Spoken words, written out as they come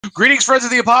Greetings, friends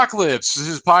of the apocalypse. This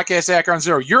is Podcast at Ground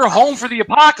Zero. You're home for the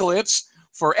apocalypse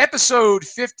for episode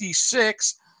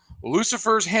 56,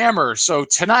 Lucifer's Hammer. So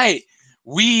tonight,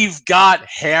 we've got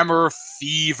Hammer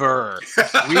Fever.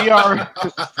 We are...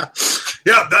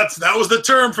 Yeah, that was the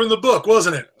term from the book,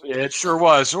 wasn't it? It sure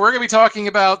was. So we're going to be talking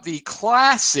about the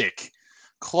classic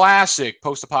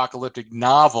post-apocalyptic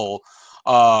novel,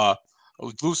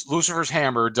 Lucifer's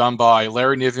Hammer, done by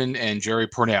Larry Niven and Jerry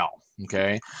Pournelle.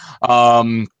 Okay.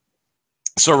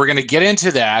 So we're going to get into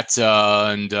that.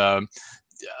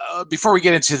 Before we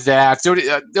get into that,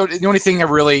 the only thing I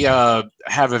really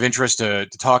have of interest to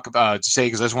talk about, to say,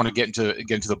 because I just want to get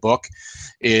into the book,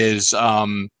 is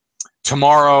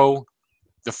tomorrow,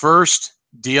 the first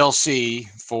DLC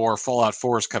for Fallout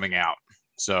 4 is coming out.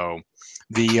 So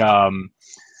the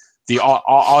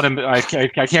autumn, I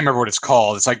can't remember what it's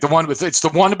called. It's like it's the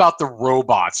one about the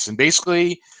robots, and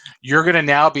basically you're going to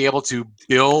now be able to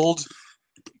build,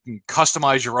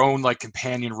 customize your own like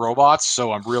companion robots.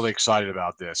 So I'm really excited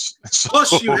about this.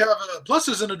 Plus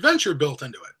there's an adventure built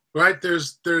into it, right?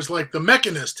 There's like the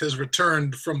Mechanist has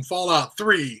returned from Fallout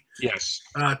 3. Yes.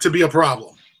 To be a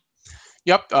problem.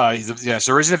 Yep. Yes,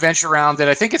 there is an adventure around it.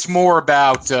 I think it's more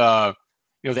about the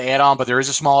add-on, but there is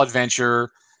a small adventure.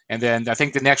 And then I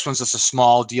think the next one's just a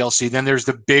small DLC. Then there's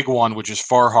the big one, which is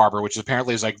Far Harbor, which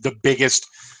apparently is like the biggest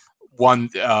one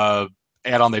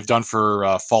add-on they've done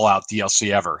for Fallout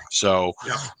DLC ever. So,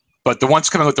 yeah. But the one's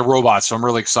coming with the robots, so I'm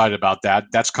really excited about that.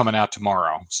 That's coming out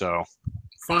tomorrow. So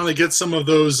finally get some of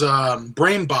those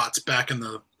brain bots back in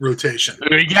the rotation.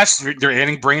 Yes, they're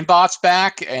adding brain bots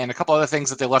back, and a couple other ththings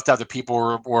that they left out that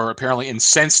people were apparently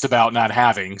incensed about not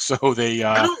having. So they.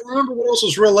 I don't remember what else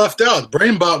was real left out.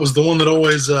 Brain bot was the one that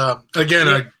always. Again,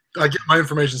 yeah. I get my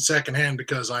information secondhand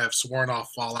because I have sworn off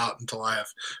Fallout until I have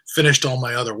finished all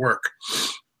my other work.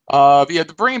 Yeah,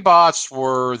 the brain bots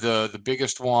were the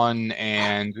biggest one,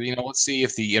 and let's see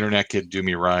if the internet could do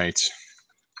me right.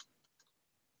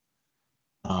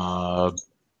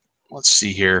 Let's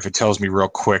see here if it tells me real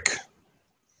quick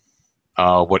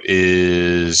what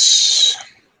is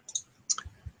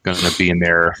going to be in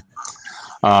there.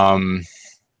 I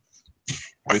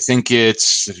think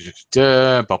it's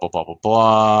blah, blah, blah, blah,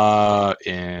 blah,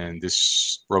 and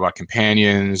this robot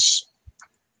companions.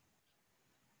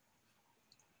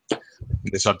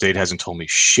 This update hasn't told me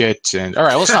shit. And all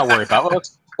right, let's not worry about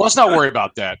let's not worry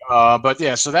about that. But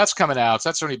yeah, so that's coming out. So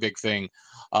that's the only big thing.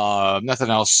 Nothing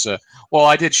else. Well,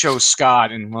 I did show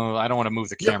Scott, and I don't want to move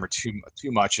the camera too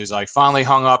much. As I finally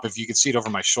hung up, if you can see it over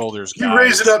my shoulders, guys. You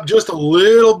raise it up just a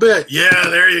little bit. Yeah,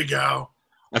 there you go.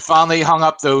 I finally hung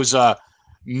up those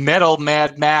metal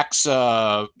Mad Max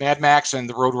and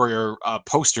the Road Warrior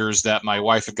posters that my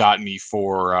wife had gotten me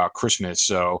for Christmas.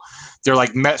 So they're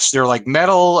like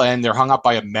metal, and they're hung up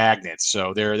by a magnet.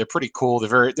 So they're pretty cool.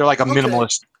 They're like a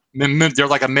minimalist. They're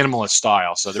like a minimalist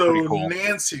style, so they're pretty cool.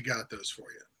 Nancy got those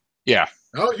for you. Yeah.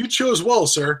 Oh, you chose well,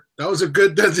 sir. That was a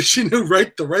good. She knew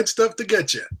the right stuff to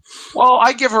get you. Well,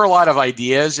 I give her a lot of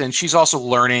ideas, and she's also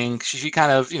learning. She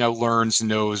kind of learns and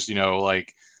knows.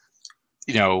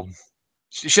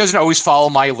 She doesn't always follow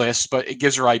my list, but it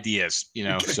gives her ideas.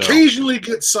 Occasionally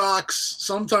get socks.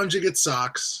 Sometimes you get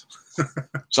socks.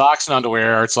 Socks and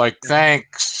underwear. It's like,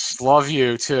 thanks, love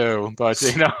you too, but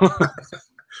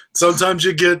Sometimes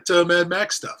you get Mad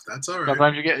Max stuff. That's all right.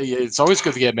 Sometimes you get. It's always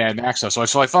good to get Mad Max stuff.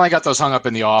 So I finally got those hung up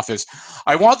in the office.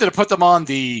 I wanted to put them on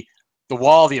the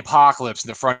wall of the apocalypse in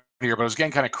the front here, but it was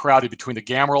getting kind of crowded between the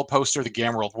Gamworld poster, the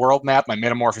Gamworld world map, my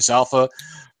Metamorphosis Alpha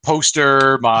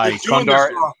poster, my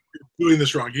Thundar. You're doing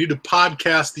this wrong. You need to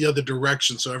podcast the other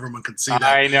direction so everyone can see that.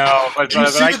 I know. But you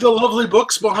see the lovely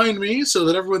books behind me so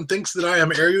that everyone thinks that I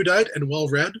am erudite and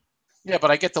well-read? Yeah,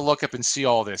 but I get to look up and see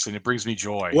all this, and it brings me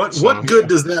joy. What good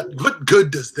does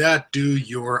that do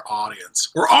your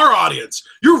audience or our audience?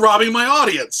 You're robbing my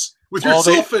audience with your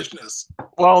selfishness.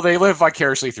 Well, they live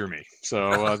vicariously through me,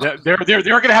 so they're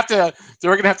gonna have to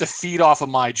feed off of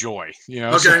my joy.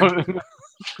 Okay. So.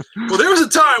 Well, there was a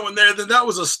time when that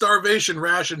was a starvation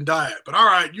ration diet, but all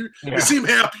right, you seem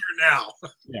happier now.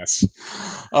 Yes.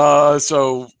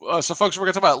 So folks, we're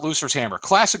gonna talk about Lucifer's Hammer,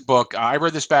 classic book. I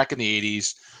read this back in the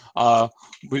 80s.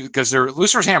 Because they're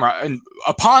Lucifer's Hammer, and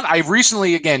I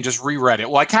recently again just reread it.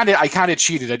 Well, I kind of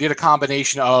cheated. I did a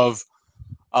combination of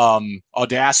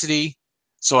Audacity.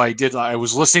 So I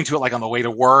was listening to it like on the way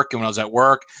to work and when I was at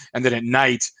work, and then at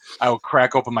night I would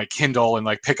crack open my Kindle and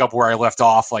like pick up where I left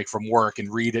off like from work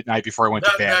and read at night before I went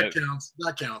to bed.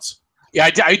 That counts. Yeah,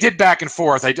 I did back and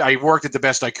forth. I worked it the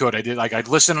best I could. I did I'd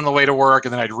listen on the way to work,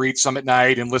 and then I'd read some at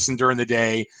night and listen during the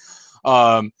day.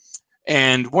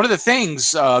 And one of the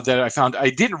things that I found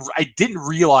I didn't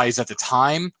realize at the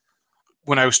time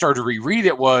when I started to reread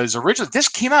it was originally this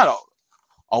came out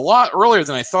a lot earlier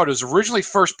than I thought. It was originally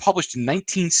first published in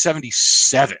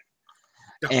 1977,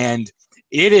 and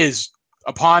it is,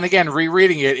 upon again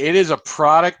rereading it, it is a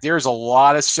product. There's a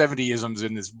lot of 70isms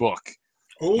in this book.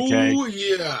 Oh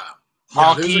yeah,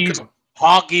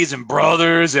 honkies and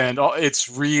brothers, and it's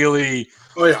really.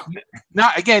 Oh yeah.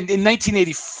 Not again in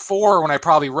 1984 when I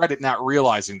probably read it, not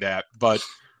realizing that, but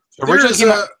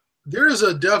there is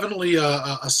definitely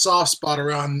a soft spot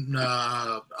around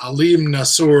Alim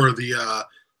Nassour,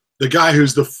 the guy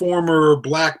who's the former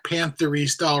Black Panther-y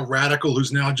style radical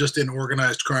who's now just in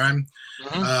organized crime.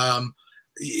 Mm-hmm.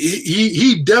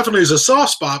 He definitely is a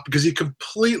soft spot because he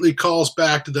completely calls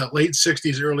back to that late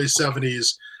 60s, early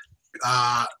 70s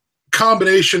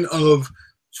combination of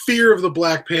fear of the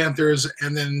Black Panthers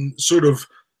and then sort of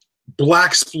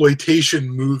blaxploitation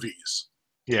movies.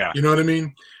 Yeah. You know what I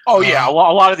mean? Oh yeah, a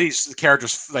lot of these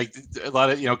characters, like a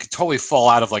lot of could totally fall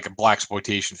out of like a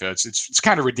blaxploitation film. It's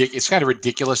kind of ridiculous. It's kind of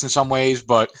ridiculous in some ways,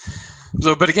 but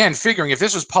again, figuring if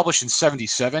this was published in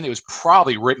 77, it was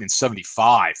probably written in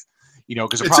 75.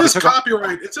 Because it says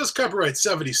copyright. It says copyright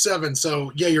 77.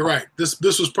 So yeah, you're right. This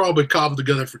was probably cobbled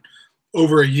together for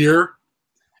over a year,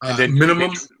 and then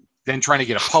minimum. Then trying to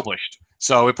get it published.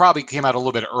 So it probably came out a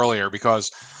little bit earlier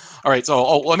because. All right.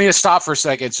 So let me just stop for a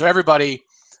second. So everybody.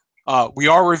 We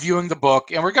are reviewing the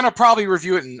book, and we're going to probably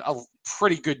review it in a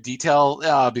pretty good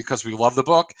detail because we love the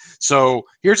book. So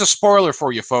here's a spoiler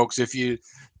for you folks. If you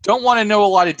don't want to know a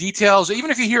lot of details,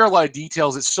 even if you hear a lot of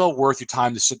details, it's still worth your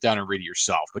time to sit down and read it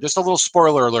yourself. But just a little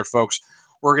spoiler alert, folks.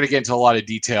 We're going to get into a lot of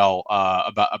detail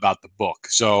about the book.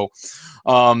 So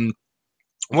one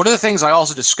of the things I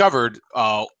also discovered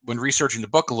when researching the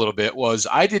book a little bit was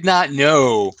I did not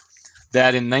know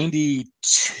that in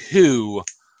 92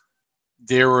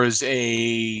 there was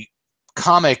a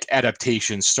comic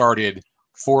adaptation started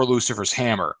for Lucifer's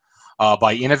Hammer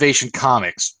by Innovation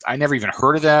Comics. I never even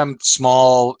heard of them.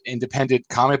 Small independent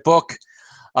comic book.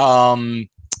 Now,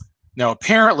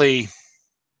 apparently,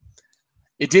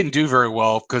 it didn't do very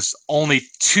well because only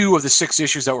 2 of the 6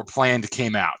 issues that were planned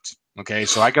came out. Okay,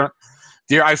 so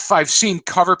I've seen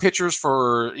cover pictures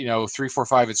for 3, 4,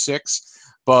 5, and 6,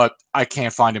 but I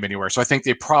can't find them anywhere. So I think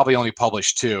they probably only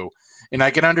published 2. And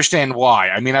I can understand why.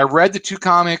 I mean, I read the 2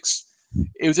 comics.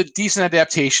 It was a decent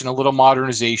adaptation, a little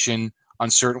modernization on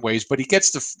certain ways, but he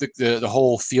gets the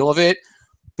whole feel of it.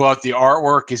 But the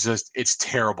artwork is it's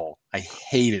terrible. I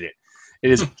hated it.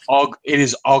 It is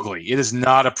ugly. It is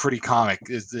not a pretty comic.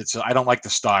 I don't like the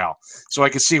style. So I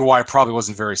can see why it probably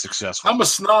wasn't very successful. I'm a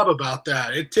snob about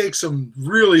that. It takes some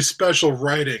really special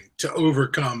writing to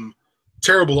overcome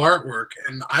terrible artwork,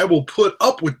 and I will put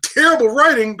up with terrible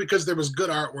writing because there was good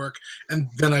artwork, and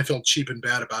then I felt cheap and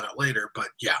bad about it later. But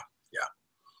yeah.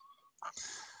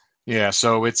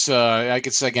 So it's I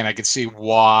could see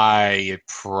why it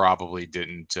probably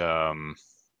didn't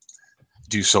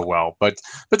do so well, but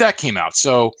that came out.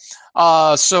 So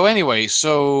anyway,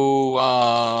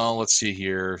 let's see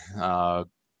here.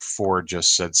 Ford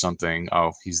just said something.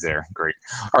 Oh, he's there. Great.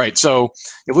 All right. So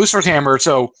Lucifer's Hammer.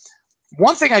 So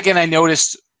one thing again I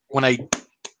noticed with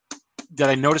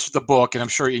the book, and I'm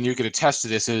sure you could attest to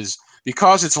this, is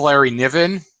because it's Larry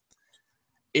Niven,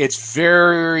 it's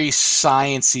very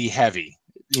sciencey heavy.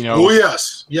 Oh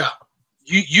yes, yeah.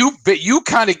 You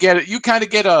kind of get it. You kind of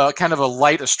get a kind of a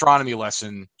light astronomy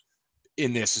lesson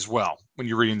in this as well when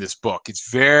you're reading this book. It's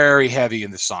very heavy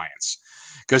in the science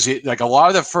because like a lot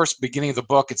of the first beginning of the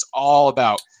book, it's all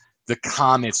about the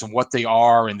comets and what they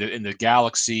are in the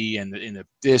galaxy and the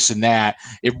this and that.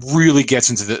 It really gets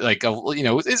into the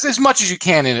as much as you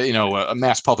can in a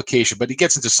mass publication, but it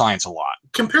gets into science a lot.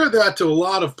 Compare that to a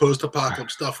lot of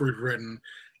post-apocalypse stuff we've written.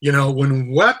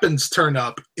 When weapons turn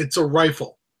up, it's a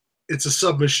rifle, it's a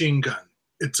submachine gun,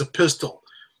 it's a pistol.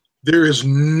 There is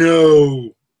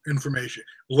no information.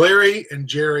 Larry and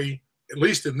Jerry, at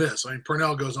least in this, I mean,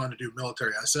 Purnell goes on to do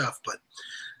military SF, but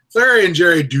Larry and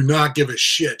Jerry do not give a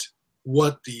shit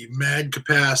what the mag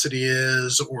capacity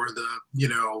is or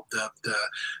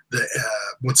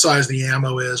what size the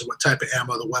ammo is, what type of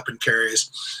ammo the weapon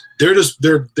carries. They're just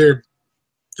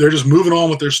moving on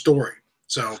with their story.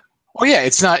 So. Oh yeah,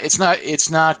 it's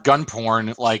not gun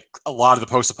porn like a lot of the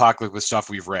post-apocalyptic stuff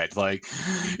we've read. Like,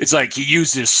 it's like he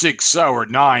used his 6 Sauer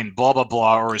 9 blah blah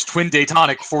blah, or his twin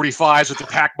Daytonic 45s with the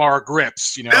Pacmar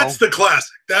grips. That's the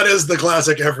classic. That is the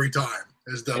classic every time.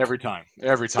 Every time.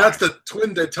 That's the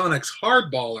twin Daytonics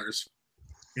hardballers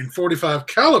in 45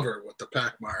 caliber with the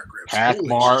Pacmar grips.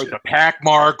 The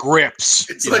Pacmar grips.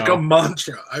 It's like a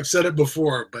mantra. I've said it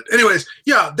before, but anyways,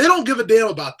 yeah, they don't give a damn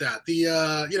about that. The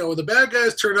the bad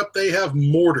guys turn up. They have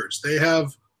mortars. They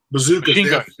have bazookas. Machine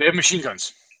guns. They have machine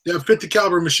guns. They have 50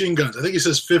 caliber machine guns. I think he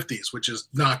says 50s, which is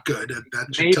not good. That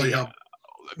should Maybe. tell you how.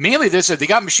 Mainly, they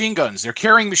got machine guns. They're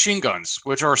carrying machine guns,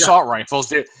 which are assault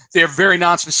rifles. They're very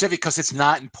non-specific because it's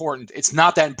not important. It's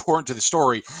not that important to the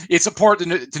story. It's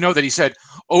important to know that he said,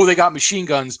 "Oh, they got machine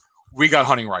guns. We got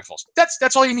hunting rifles."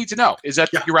 That's all you need to know. Is that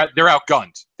they're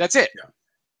outgunned. That's it. Yeah.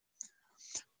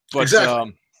 But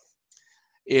exactly.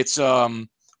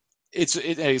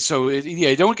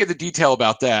 I don't get the detail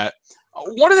about that.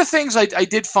 One of the things I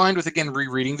did find with, again,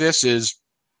 rereading this is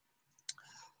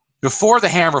before the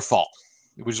Hammerfall,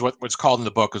 which is what's called in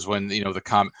the book, is when, the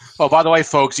comet. Oh, by the way,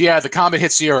 folks, the comet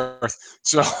hits the Earth.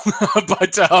 So,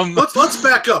 but let's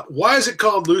back up. Why is it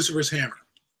called Lucifer's Hammer?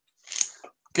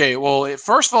 Okay, well,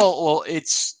 first of all,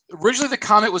 it's originally the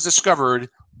comet was discovered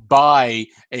by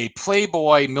a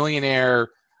Playboy millionaire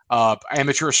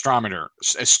amateur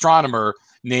astronomer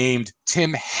named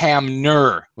Tim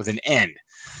Hamner with an N.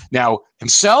 Now,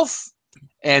 himself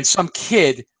and some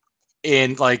kid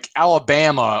in like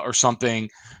Alabama or something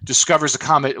discovers the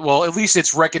comet. Well, at least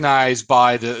it's recognized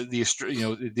by the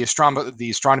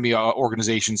astronomy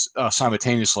organizations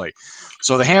simultaneously.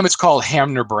 So the Hamet's called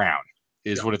Hamner Brown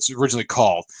is what it's originally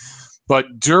called.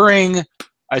 But during,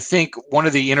 I think, one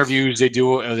of the interviews they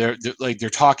do, they're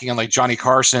talking on like Johnny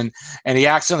Carson, and he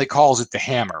accidentally calls it the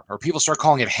Hammer, or people start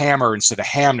calling it Hammer instead of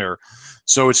Hamner.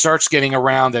 So it starts getting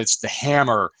around that it's the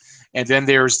Hammer, and then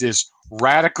there's this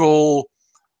radical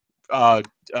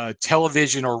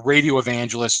television or radio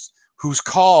evangelist who's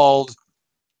called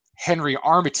Henry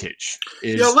Armitage.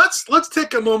 Let's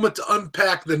take a moment to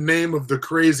unpack the name of the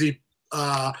crazy,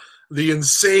 the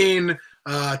insane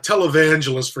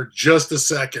televangelist for just a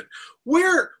second.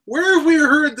 Where have we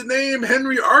heard the name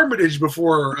Henry Armitage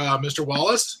before, Mr.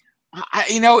 Wallace?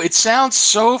 It sounds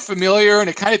so familiar, and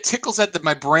it kind of tickles at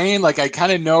my brain. Like I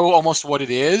kind of know almost what it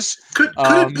is. Could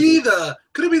it be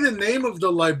the name of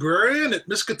the librarian at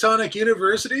Miskatonic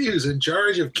University who's in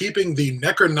charge of keeping the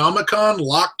Necronomicon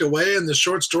locked away in the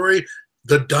short story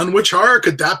The Dunwich Horror?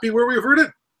 Could that be where we've heard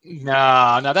it?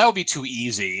 No, that would be too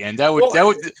easy, and that would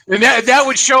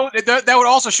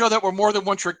also show that we're more than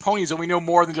one-trick ponies, and we know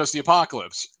more than just the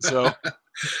apocalypse. So,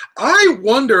 I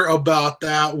wonder about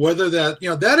that. Whether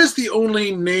that is the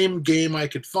only name game I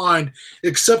could find,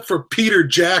 except for Peter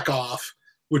Jackoff,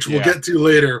 which we'll get to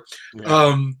later.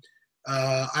 Yeah.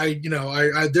 That's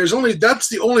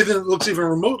the only thing that looks even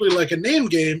remotely like a name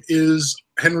game is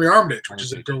Henry Armitage, which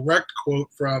is a direct quote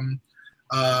from.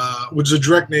 Which is a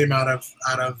direct name out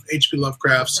of H.P.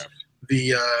 Lovecraft's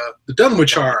the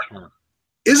Dunwich Horror,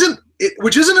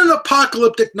 which isn't an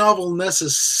apocalyptic novel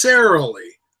necessarily,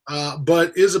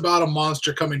 but is about a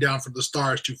monster coming down from the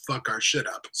stars to fuck our shit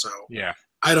up. So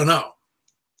I don't know,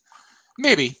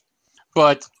 maybe,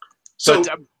 but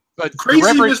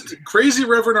crazy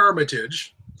Reverend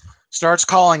Armitage starts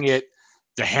calling it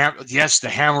the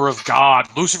Hammer of God.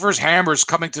 Lucifer's hammer is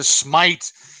coming to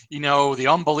smite. The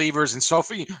unbelievers and so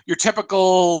forth, your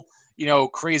typical,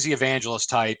 crazy evangelist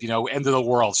type, end of the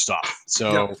world stuff.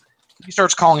 So he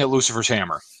starts calling it Lucifer's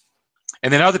Hammer.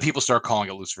 And then other people start calling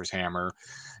it Lucifer's Hammer.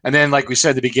 And then, like we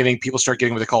said at the beginning, people start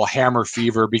getting what they call hammer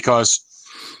fever because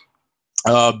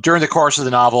during the course of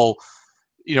the novel,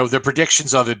 the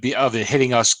predictions of it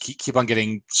hitting us keep on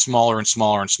getting smaller and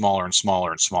smaller and smaller and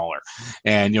smaller and smaller.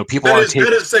 And, people are taking...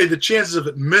 That is to say the chances of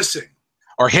it missing.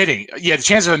 Or hitting, the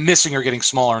chances of it missing are getting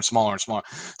smaller and smaller and smaller.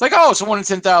 It's like, it's a 1 in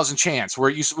 10,000 chance, where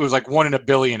it was like 1 in a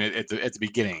billion at the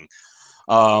beginning.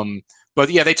 But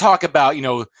they talk about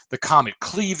the comet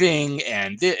cleaving,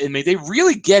 and they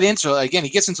really get into, again,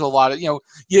 he gets into a lot of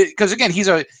because again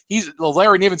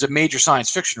Larry Niven's a major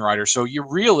science fiction writer, so you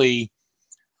really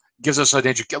gives us a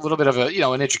little bit of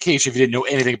an education if you didn't know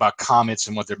anything about comets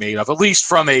and what they're made of, at least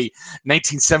from a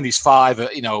 1975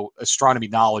 astronomy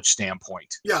knowledge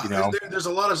standpoint. Yeah, there's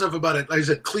a lot of stuff about it. Like I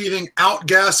said, cleaving,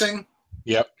 outgassing.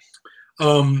 Yep.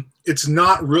 It's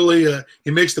not really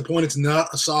he makes the point it's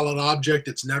not a solid object.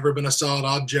 It's never been a solid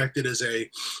object. It is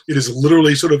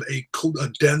literally sort of a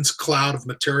dense cloud of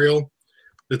material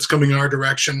that's coming our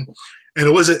direction.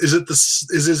 And as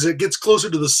it gets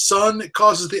closer to the sun, it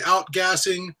causes the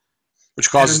outgassing. Which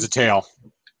causes the tail.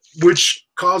 Which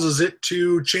causes it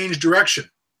to change direction.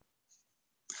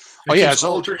 It's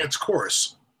altering its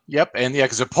course. Yep, and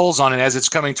because it pulls on it as it's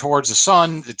coming towards the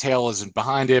sun, the tail isn't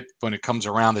behind it. When it comes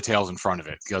around, the tail's in front of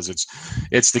it because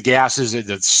it's the gases.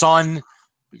 The sun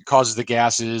causes the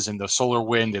gases and the solar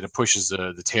wind, and it pushes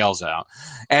the tails out.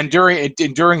 And during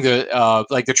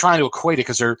the they're trying to equate it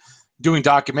because they're doing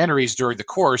documentaries during the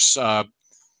course.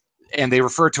 And they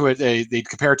refer to it, they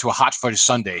compare it to a hot fudge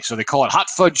sundae. So they call it hot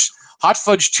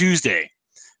fudge Tuesday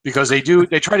because they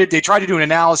try to do an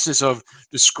analysis of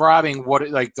describing what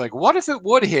it, like what if it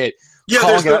would hit.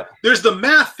 Yeah, there's the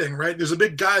math thing, right? There's a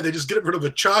big guy. They just get rid of a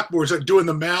chalkboard, start doing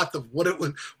the math of what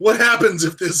happens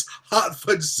if this hot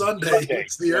fudge sundae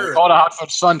hits the Earth. Called a hot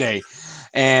fudge sundae,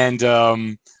 and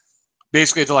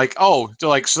basically they're like,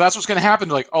 so that's what's going to happen.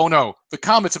 They're like, oh no, the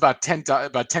comet's about 10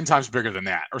 times bigger than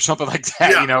that, or something like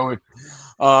that. Yeah. You know,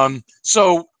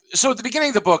 so at the beginning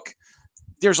of the book,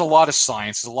 there's a lot of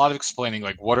science, there's a lot of explaining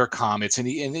like what are comets, and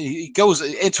he goes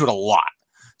into it a lot.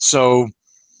 So.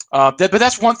 But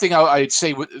that's one thing I'd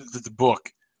say with the book.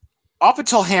 Up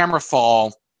until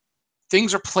Hammerfall,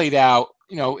 things are played out.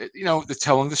 They're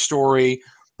telling the story.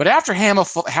 But after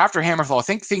Hammerfall, I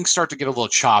think things start to get a little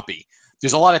choppy.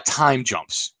 There's a lot of time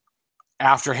jumps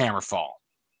after Hammerfall.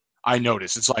 I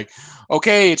notice it's like,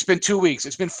 okay, it's been 2 weeks,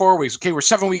 it's been 4 weeks. Okay, we're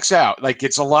 7 weeks out. Like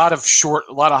it's a lot of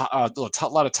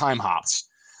time hops.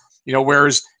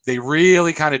 Whereas they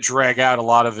really kind of drag out a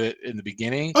lot of it in the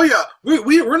beginning. Oh yeah,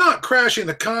 we're not crashing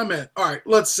the comment. All right,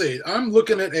 let's see. I'm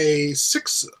looking at a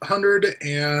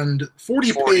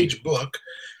 640-page book.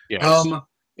 Yes,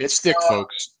 it's thick,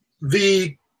 folks.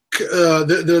 The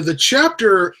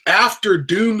chapter after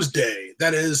Doomsday,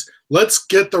 that is, let's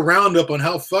get the roundup on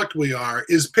how fucked we are,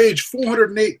 is page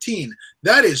 418.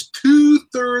 That is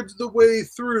 2/3 the way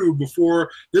through before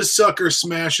this sucker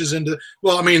smashes into.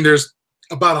 Well, I mean, there's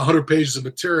about 100 pages of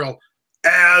material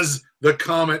as the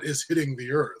comet is hitting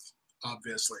the Earth,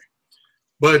 obviously.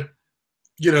 But,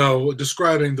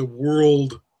 describing the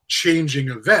world-changing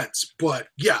events. But,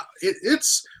 yeah,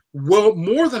 it's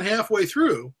more than halfway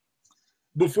through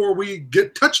before we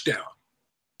get touchdown.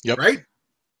 Yep. Right?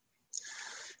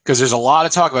 Because there's a lot to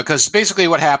talk about. Because basically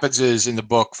what happens is, in the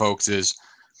book, folks, is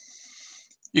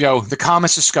the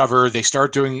comet's discovered. They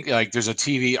start doing there's a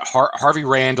TV. Harvey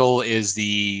Randall is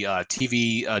the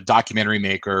TV documentary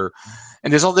maker,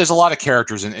 and there's a lot of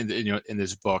characters in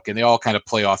this book, and they all kind of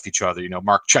play off each other.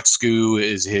 Mark Chescu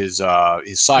is his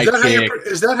sidekick.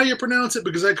 Is that how you pronounce it?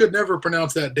 Because I could never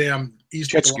pronounce that damn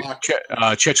Eastern Bloc.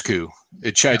 Chescu.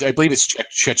 I believe it's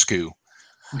Chescu.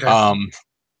 Okay.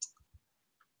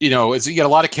 You get a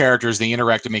lot of characters. They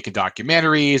interact in making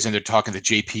documentaries, and they're talking to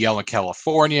JPL in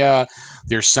California.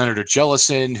 There's Senator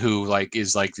Jellison, who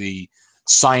is the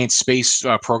science space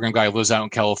program guy who lives out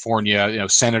in California.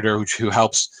 Senator who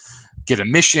helps get a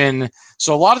mission.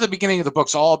 So a lot of the beginning of the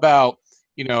book's all about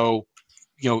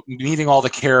meeting all the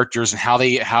characters and how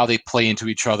they play into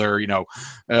each other.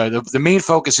 The main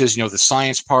focus is the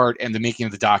science part and the making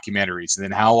of the documentaries, and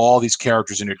then how all these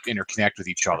characters interconnect with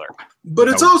each other. But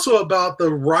it's also about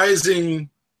the rising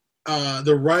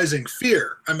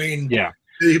fear. I mean, yeah,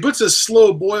 he puts this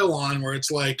slow boil on where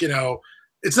it's like,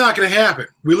 it's not going to happen.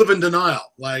 We live in denial.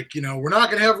 We're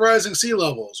not going to have rising sea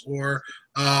levels, or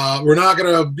we're not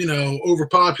going to,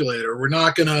 overpopulate, or we're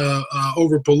not going to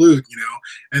overpollute,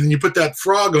 and then you put that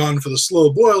frog on for the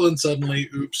slow boil, and suddenly,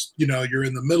 oops, you're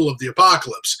in the middle of the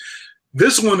apocalypse.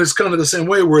 This one is kind of the same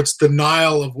way, where it's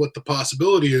denial of what the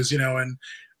possibility is,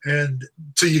 and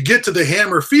so you get to the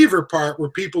hammer fever part where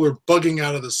people are bugging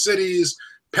out of the cities,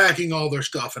 packing all their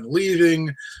stuff and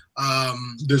leaving.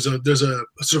 There's a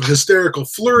sort of hysterical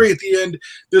flurry at the end.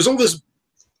 There's all this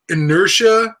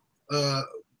inertia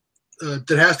that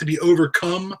has to be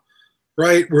overcome,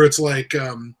 right? Where it's like,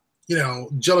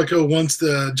 Jellicoe wants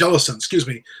the Jellison, excuse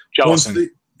me. Jellison.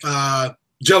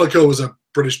 Jellicoe was a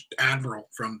British admiral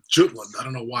from Jutland. I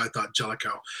don't know why I thought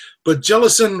Jellicoe. But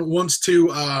Jellison wants to,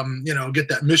 get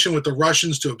that mission with the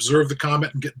Russians to observe the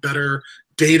comet and get better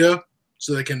data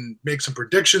so they can make some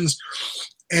predictions.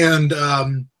 And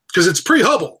because it's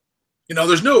pre-Hubble.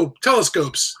 There's no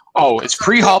telescopes. Oh, it's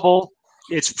pre-Hubble.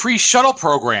 It's pre-shuttle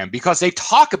program, because they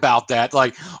talk about that.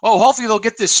 Hopefully they'll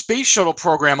get this space shuttle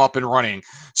program up and running.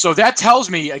 So that tells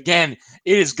me, again,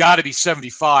 it has got to be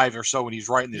 75 or so when he's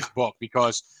writing this book,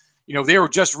 because they were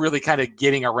just really kind of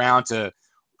getting around to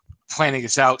planning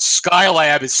this out.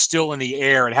 Skylab is still in the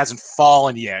air. It hasn't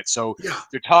fallen yet. So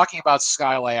they're talking about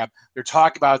Skylab. They're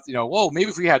talking about, maybe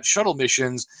if we had shuttle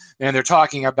missions. And they're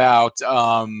talking about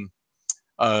the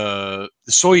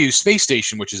Soyuz space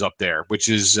station, which is up there, which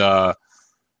is, so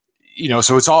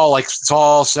it's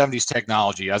all 70s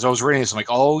technology. As I was reading this, I'm like,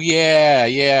 oh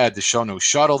yeah, the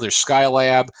shuttle, there's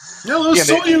Skylab. No,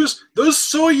 those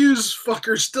Soyuz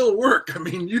fuckers still work. I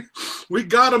mean, we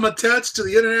got them attached to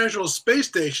the International Space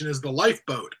Station as the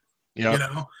lifeboat. Yep.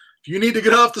 If you need to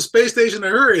get off the space station in a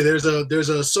hurry, there's a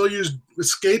Soyuz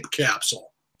escape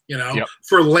capsule,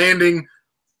 for landing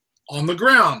on the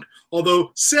ground.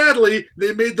 Although sadly,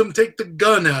 they made them take the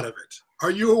gun out of it.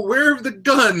 Are you aware of the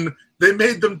gun they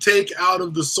made them take out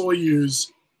of the Soyuz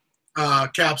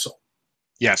capsule?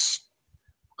 Yes.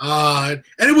 And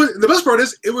it was the best part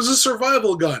is it was a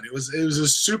survival gun. It was a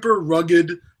super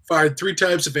rugged, fired 3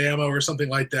 types of ammo or something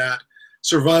like that.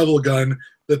 Survival gun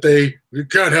that you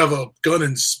can't have a gun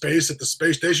in space at the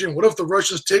space station. What if the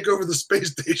Russians take over the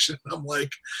space station? I'm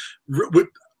like,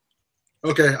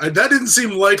 okay, that didn't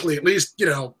seem likely. At least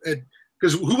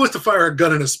because who wants to fire a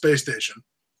gun in a space station?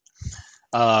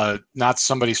 Not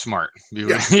somebody smart.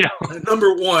 Yeah.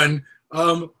 Number one.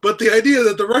 But the idea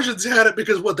that the Russians had it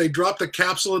because they dropped a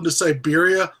capsule into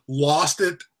Siberia, lost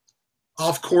it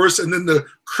off course, and then the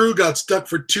crew got stuck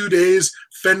for 2 days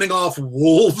fending off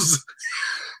wolves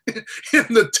in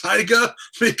the taiga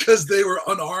because they were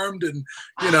unarmed and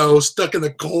stuck in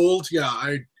the cold.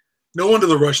 Yeah, no wonder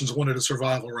the Russians wanted a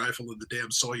survival rifle in the damn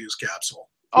Soyuz capsule.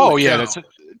 Holy cow. It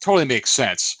totally makes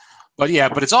sense. But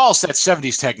it's all that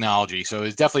 70s technology, so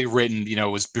it's definitely written. It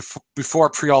was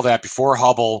before all that, before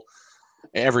Hubble.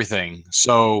 Everything.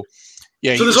 So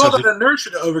there's all that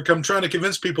inertia to overcome, trying to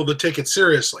convince people to take it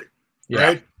seriously,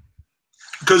 right?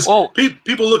 Because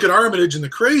people look at Armitage and the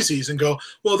crazies and go,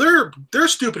 well, they're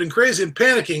stupid and crazy and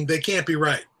panicking. They can't be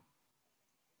right.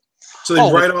 So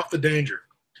they write off the danger.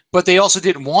 But they also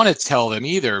didn't want to tell them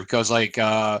either, because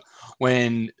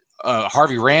when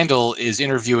Harvey Randall is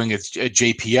interviewing at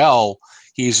JPL,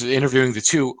 he's interviewing the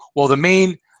two. Well, the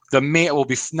main will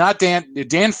be not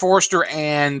Dan Forster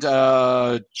and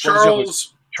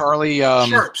Charlie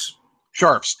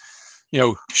Sharps.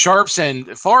 Sharps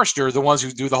and Forster are the ones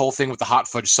who do the whole thing with the hot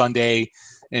fudge sundae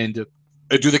and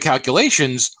do the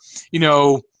calculations, and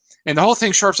the whole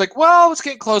thing. Sharp's like, well, it's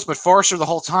getting close, but Forster the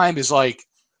whole time is like,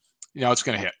 it's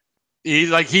going to hit.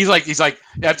 He's like,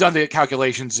 I've done the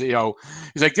calculations. He's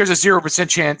like, there's a 0%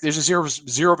 chance. There's a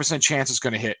 0% chance it's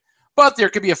going to hit, but there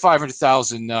could be a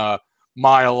 500,000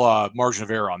 mile margin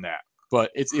of error on that. But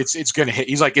it's going to hit.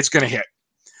 He's like, it's going to hit,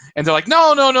 and they're like,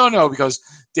 no, because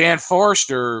Dan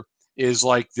Forster is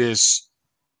like this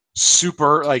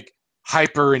super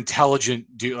hyper intelligent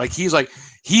dude.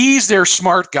 He's their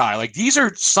smart guy. Like, these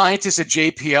are scientists at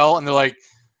JPL, and they're like,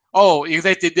 oh,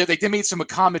 they made some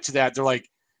comment to that. They're like,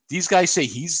 these guys say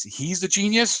he's the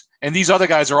genius, and these other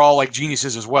guys are all like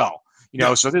geniuses as well.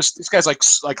 So this guy's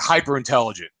like hyper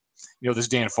intelligent. This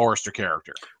Dan Forster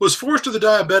character. Was Forster the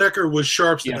diabetic, or was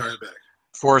Sharps the diabetic?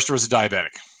 Forster was the diabetic.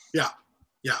 Yeah.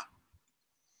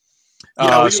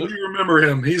 We remember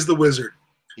him. He's the wizard.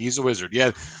 He's the wizard.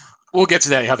 Yeah, we'll get to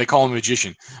that. How they call him a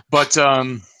magician, but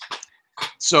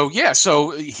so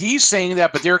he's saying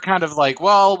that, but they're kind of like,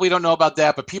 well, we don't know about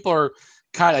that. But people are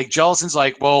kind of like, Jellison's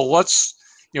like, well, let's.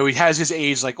 He has his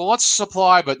age, like, well, let's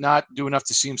supply, but not do enough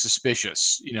to seem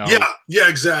suspicious. Yeah,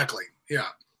 exactly. Yeah,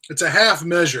 it's a half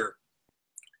measure,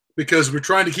 because we're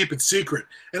trying to keep it secret.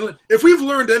 And if we've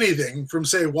learned anything from,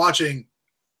 say, watching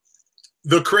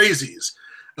The Crazies,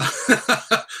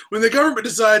 when the government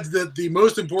decides that the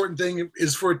most important thing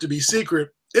is for it to be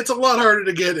secret, it's a lot harder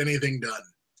to get anything done.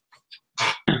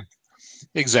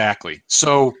 Exactly.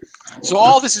 So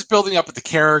all this is building up with the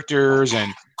characters,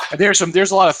 and there's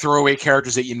a lot of throwaway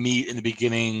characters that you meet in the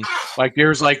beginning. Like,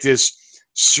 there's this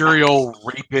serial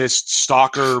rapist,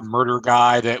 stalker, murder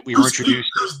guy that we were introduced.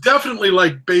 It was definitely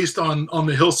based on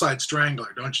the Hillside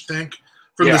Strangler, don't you think?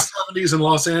 From the 70s in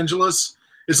Los Angeles.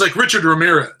 It's like Richard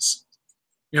Ramirez,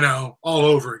 all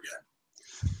over again.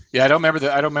 Yeah, I don't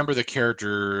remember the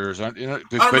characters. I don't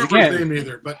remember his name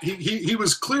either, but he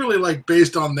was clearly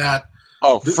based on that.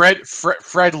 Oh,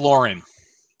 Fred Lauren.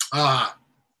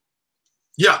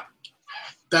 Yeah.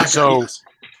 That guy, yes.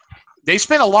 They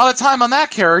spent a lot of time on that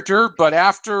character, but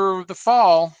after the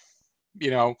fall,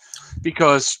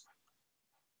 because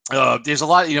there's a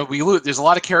lot, there's a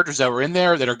lot of characters that were in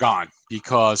there that are gone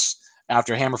because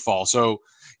after Hammerfall. So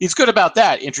he's good about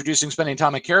that, spending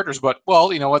time on characters, but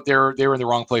well, you know what, they were in the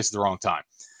wrong place at the wrong time,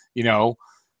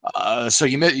 so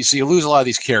you lose a lot of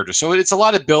these characters. So it's a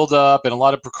lot of build up and a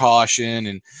lot of precaution,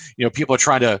 and people are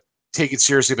trying to take it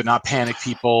seriously but not panic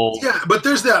people. Yeah, but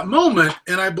there's that moment,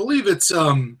 and I believe it's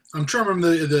I'm trying to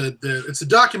remember it's a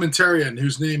documentarian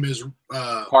whose name is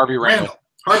Harvey Randall.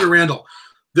 Harvey Randall.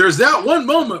 There's that one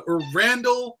moment where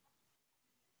Randall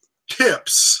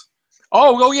tips.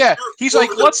 Oh yeah. He's like,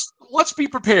 let's be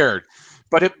prepared.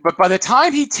 But by the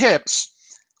time he tips,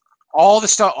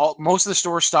 most of the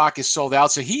store stock is sold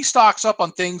out. So he stocks up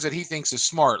on things that he thinks is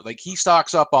smart. Like, he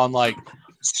stocks up on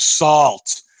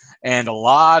salt and a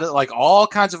lot of all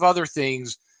kinds of other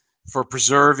things for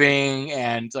preserving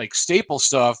and staple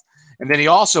stuff. And then he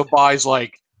also buys a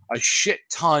shit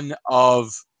ton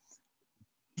of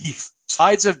beef,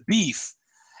 sides of beef,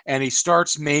 and he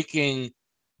starts making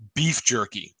beef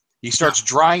jerky. He starts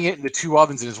drying it in the 2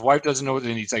 ovens, and his wife doesn't know it,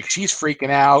 and he's she's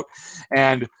freaking out.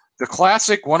 And the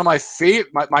classic, one of my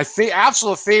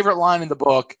absolute favorite line in the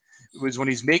book was when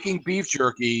he's making beef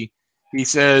jerky. He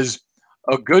says,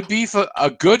 a good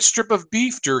strip of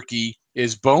beef jerky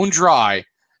is bone dry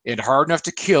and hard enough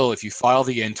to kill if you file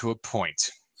the end to a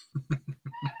point.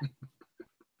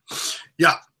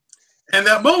 Yeah. And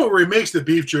that moment where he makes the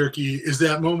beef jerky is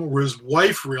that moment where his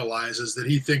wife realizes that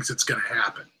he thinks it's going to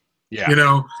happen. Yeah. You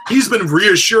know, he's been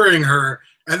reassuring her.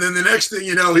 And then the next thing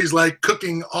you know, he's like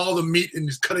cooking all the meat and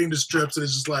he's cutting the strips. And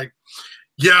it's just like,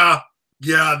 we're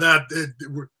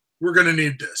going to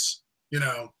need this. You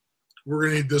know, we're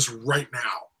going to need this right now.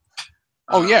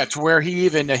 Oh, yeah. To where he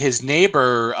even, his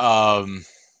neighbor, I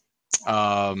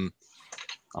don't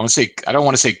want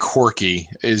to say Corky.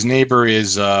 His neighbor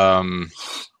is,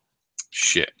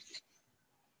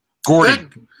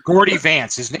 Gordy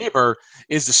Vance. His neighbor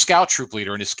is the scout troop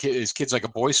leader, and his kid's like a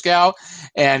Boy Scout.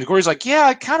 And Gordy's like, yeah,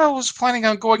 I kind of was planning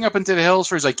on going up into the hills.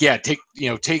 He's like, yeah, take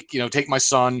my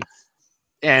son.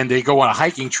 And they go on a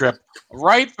hiking trip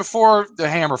right before the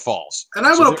hammer falls. And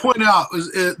I want to point out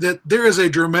that there is a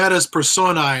dramatis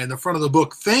personae in the front of the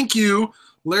book. Thank you,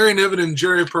 Larry Niven and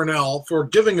Jerry Purnell, for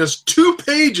giving us 2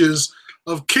 pages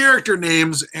of character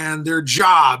names and their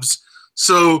jobs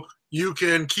so you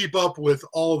can keep up with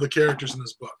all of the characters in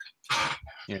this book.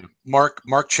 Yeah, Mark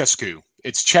Chescu.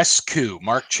 It's Chescu,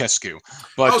 Mark Chescu.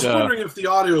 But I was wondering if the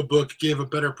audiobook gave a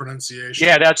better pronunciation.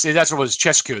 Yeah, that's what it was,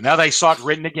 Chescu. Now that I saw it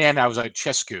written again, I was like,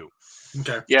 Chescu.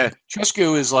 Okay. Yeah,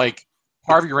 Chescu is like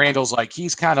Harvey Randall's like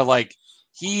he's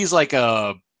like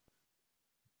a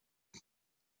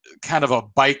kind of a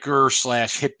biker /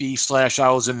 hippie /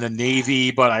 I was in the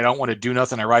Navy, but I don't want to do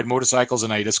nothing. I ride motorcycles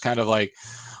and I just kind of like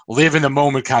live in the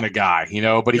moment kind of guy, you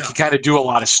know, but he can kind of do a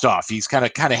lot of stuff. He's kind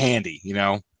of handy, you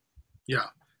know? Yeah.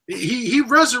 He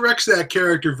resurrects that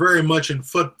character very much in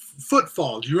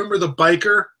Footfall. Do you remember the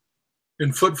biker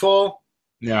in Footfall?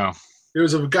 No. There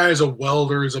was a guy who's a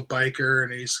welder, he's a biker,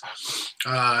 and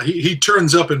he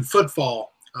turns up in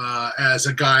Footfall as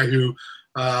a guy who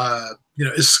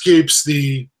escapes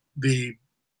the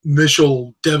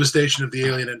initial devastation of the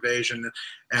alien invasion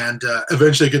and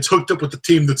eventually gets hooked up with the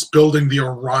team that's building the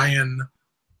Orion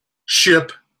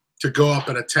ship to go up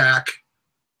and attack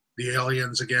the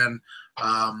aliens again.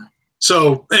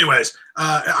 So anyways,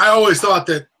 I always thought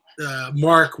that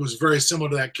Mark was very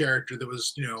similar to that character that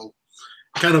was,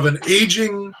 kind of an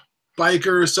aging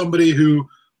biker, somebody who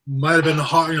might have been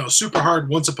hard, super hard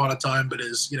once upon a time, but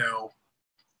is, a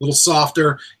little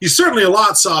softer. He's certainly a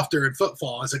lot softer in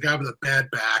Footfall as a guy with a bad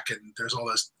back, and there's all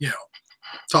this,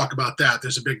 talk about that.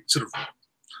 There's a big sort of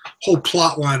whole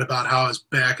plot line about how his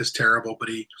back is terrible, but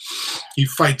he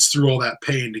fights through all that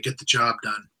pain to get the job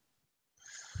done.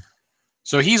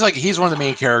 So he's one of the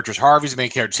main characters. Harvey's the main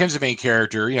character. Tim's the main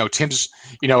character. Tim's,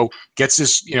 gets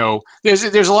this,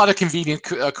 there's a lot of convenient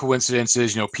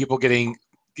coincidences, people getting,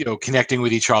 connecting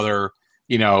with each other,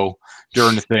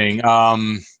 during the thing.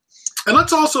 And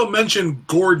let's also mention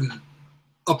Gordon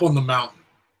up on the mountain.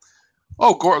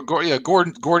 Oh,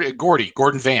 Gordon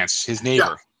Vance, his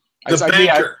neighbor. Yeah, the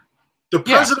banker, the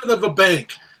president of a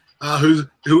bank,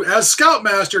 who as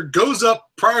Scoutmaster goes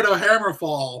up prior to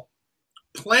Hammerfall,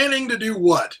 planning to do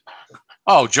what?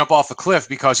 Oh, jump off a cliff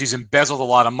because he's embezzled a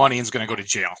lot of money and is going to go to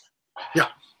jail. Yeah,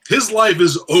 his life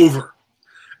is over.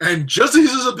 And just as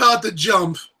he's about to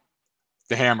jump,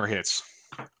 the hammer hits.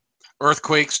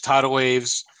 Earthquakes, tidal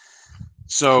waves.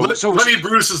 So Lenny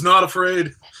Bruce is not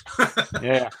afraid.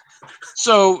 Yeah.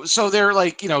 So they're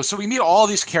like, so we meet all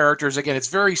these characters. Again, it's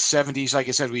very 70s. Like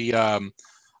I said, we Alim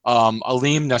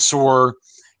Nassour,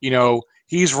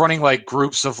 he's running like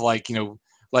groups of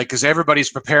because everybody's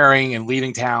preparing and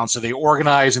leaving town, so they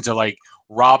organize into like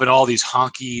robbing all these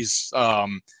honkies,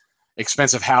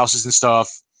 expensive houses and stuff.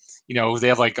 They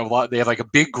have like a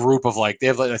big group of I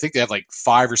think they have like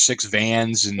 5 or 6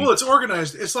 vans. And well, it's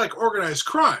organized. It's like organized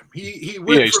crime. He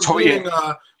went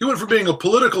from being a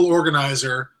political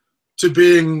organizer to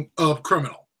being a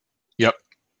criminal. Yep.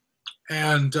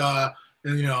 And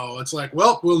it's like,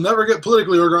 well, we'll never get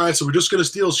politically organized, so we're just going to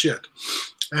steal shit.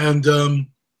 And he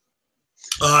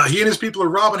and his people are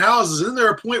robbing houses. Isn't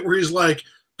there a point where he's like,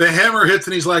 the hammer hits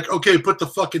and he's like, okay, put the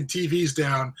fucking TVs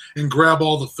down and grab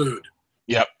all the food.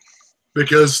 Yep.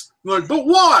 Because, but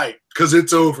why? Because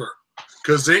it's over.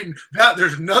 Because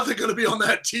there's nothing going to be on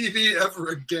that TV ever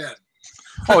again.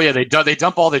 Oh yeah, they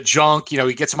dump all the junk.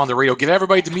 He gets him on the radio. Get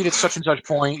everybody to meet at such and such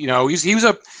point. He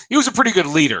was a pretty good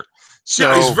leader. So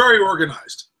yeah, he's very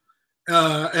organized,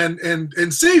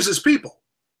 and saves his people.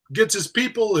 Gets his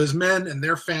people, his men, and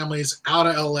their families out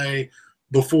of LA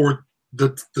before the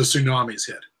tsunamis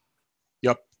hit.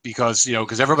 Yep, because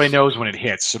everybody knows when it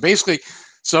hits. So basically,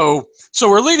 So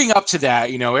we're leading up to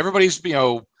that. Everybody's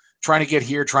trying to get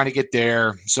here, trying to get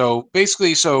there. So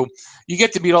basically, you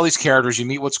get to meet all these characters. You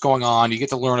meet what's going on. You get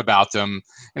to learn about them.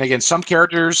 And again, some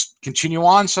characters continue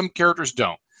on, some characters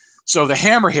don't. So the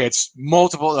hammer hits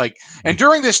multiple, and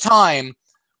during this time,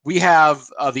 we have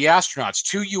the astronauts,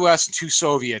 2 U.S. and 2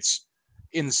 Soviets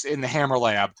in the Hammer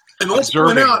Lab. And let's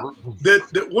point out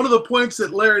that one of the points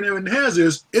that Larry Niven has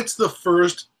is it's the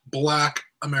first Black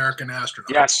American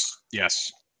astronaut.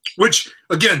 Yes. Which,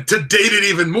 again, to date it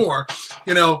even more,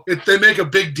 they make a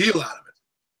big deal out of it.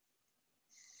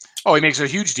 Oh, he makes a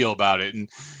huge deal about it. And,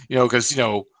 because,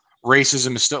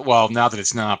 racism is still, well, now that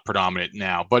it's not predominant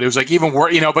now, but it was even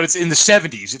worse, but it's in the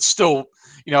 70s. It's still,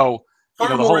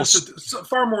 far more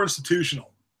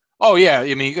institutional. Oh, yeah.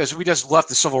 I mean, because we just left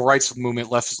the civil rights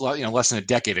movement less than a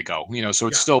decade ago, so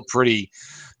it's still pretty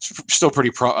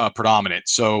predominant.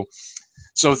 So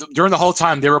during the whole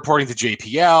time, they're reporting to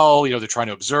JPL, they're trying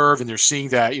to observe, and they're seeing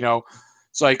that,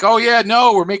 it's like, oh, yeah,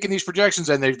 no, we're making these projections,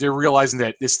 and they're realizing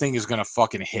that this thing is going to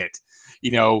fucking hit,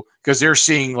 because they're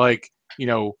seeing,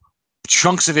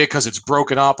 chunks of it, because it's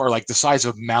broken up, are the size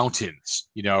of mountains,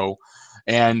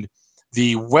 and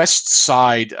the west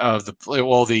side of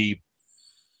the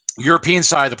European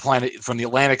side of the planet from the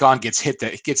Atlantic on gets hit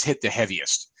the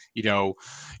heaviest.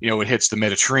 It hits the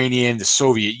Mediterranean, the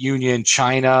Soviet Union,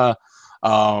 China.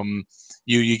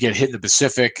 You get hit in the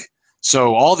Pacific.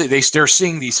 So they're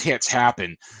seeing these hits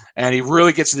happen, and he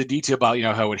really gets into detail about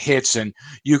how it hits, and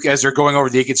as they're going over,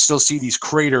 they can still see these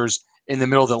craters in the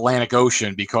middle of the Atlantic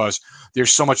Ocean because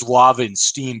there's so much lava and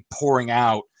steam pouring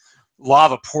out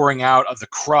of the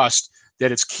crust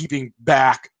that it's keeping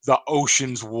back the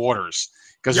ocean's waters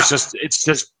because it's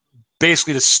just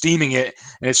basically just steaming it,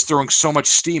 and it's throwing so much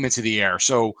steam into the air.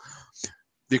 So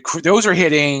those are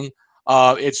hitting.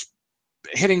 It's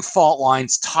hitting fault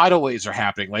lines. Tidal waves are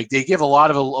happening. They give a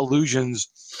lot of allusions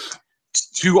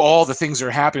to all the things that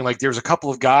are happening. There's a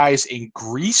couple of guys in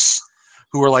Greece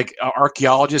who are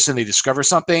archaeologists, and they discover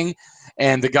something,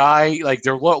 and the guy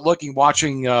they're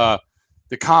watching the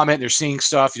comet, and they're seeing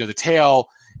stuff, the tail,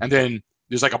 and then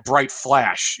there's a bright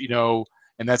flash,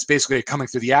 and that's basically coming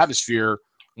through the atmosphere.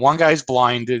 One guy's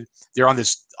blinded. They're on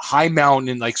this high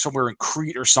mountain somewhere in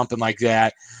Crete or something like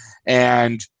that,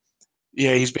 and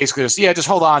he's basically just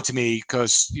hold on to me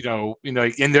because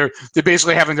and they're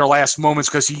basically having their last moments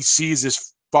because he sees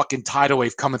this fucking tidal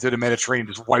wave coming through the Mediterranean,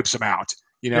 just wipes them out.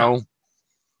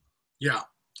 Yeah.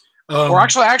 Or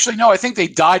actually, no. I think they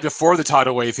died before the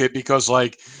tidal wave hit because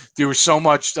there was so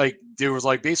much there was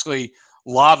basically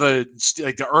lava,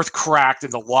 the earth cracked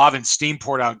and the lava and steam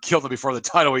poured out and killed them before the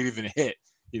tidal wave even hit.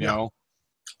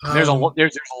 There's a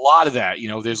lot of that.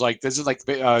 There's this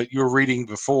is you were reading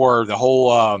before the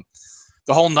whole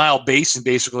Nile Basin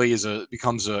basically is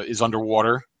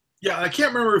underwater. Yeah, I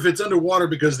can't remember if it's underwater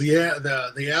because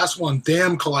the Aswan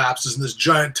Dam collapses and this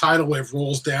giant tidal wave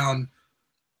rolls down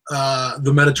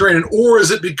the Mediterranean, or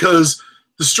is it because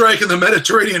the strike in the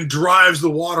Mediterranean drives the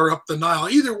water up the Nile?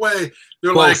 Either way,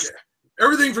 they're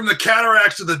everything from the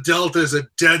cataracts to the delta is a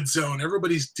dead zone.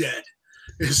 Everybody's dead.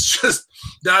 It's just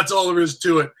that's all there is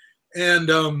to it. And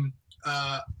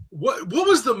what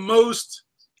was the most?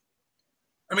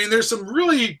 I mean, there's some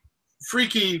really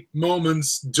freaky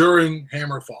moments during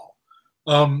Hammerfall.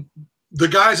 The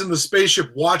guys in the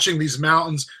spaceship watching these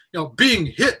mountains, being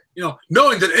hit,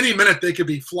 knowing that any minute they could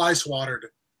be fly swatted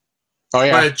by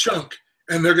a chunk,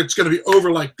 and it's going to be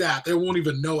over like that. They won't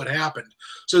even know it happened.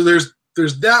 So there's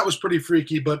that was pretty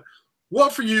freaky. But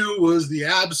what for you was the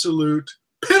absolute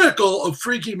pinnacle of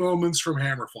freaky moments from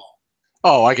Hammerfall?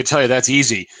 Oh, I can tell you that's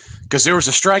easy because there was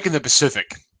a strike in the Pacific,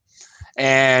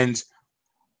 and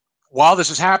while this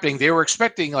was happening, they were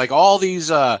expecting all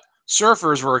these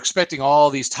surfers were expecting all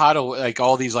these tidal,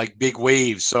 all these big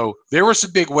waves. So there were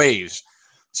some big waves.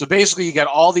 So basically, you got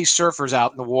all these surfers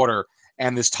out in the water,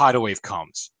 and this tidal wave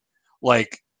comes. The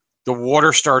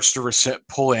water starts to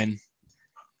pull in.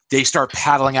 They start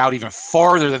paddling out even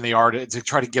farther than they are to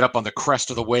try to get up on the crest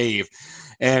of the wave,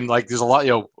 and there's a lot.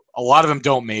 A lot of them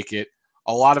don't make it.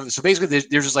 A lot of it. So basically,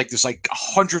 there's just this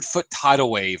 100-foot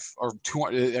tidal wave or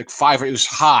 200, 5. It was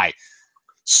high.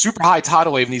 Super high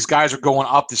tidal wave, and these guys are going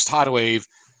up this tidal wave,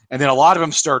 and then a lot of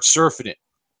them start surfing it.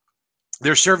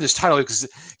 They're surfing this tidal wave because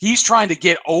he's trying to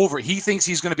get over. He thinks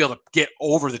he's going to be able to get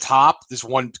over the top. This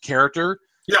one character,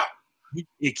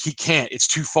 he can't. It's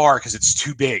too far because it's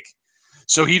too big.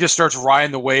 So he just starts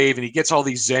riding the wave, and he gets all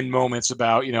these Zen moments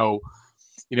about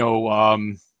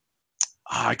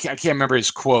I can't remember his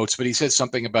quotes, but he said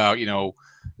something about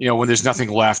when there's nothing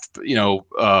left,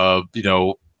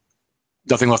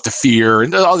 nothing left to fear,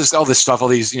 and all this stuff, all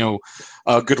these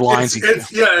good lines.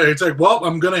 It's like, well,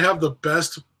 I'm gonna have the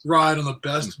best ride on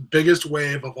the biggest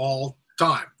wave of all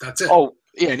time. That's it. Oh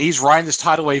yeah, and he's riding this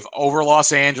tidal wave over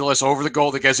Los Angeles, over the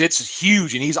Golden, because it's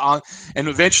huge, and he's on. And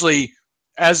eventually,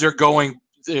 as they're going,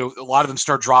 a lot of them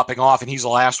start dropping off, and he's the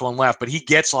last one left. But he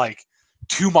gets like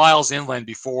 2 miles inland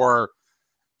before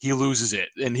he loses it,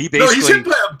 and he basically he's hit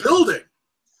by a building.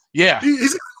 Yeah,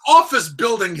 he's an office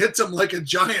building, hits him like a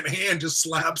giant hand, just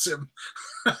slaps him,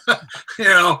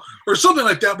 or something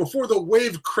like that before the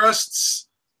wave crests.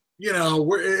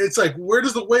 It's like, where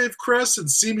does the wave crest in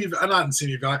Simi? Not in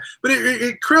Simi Valley, but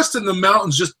it crests in the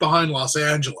mountains just behind Los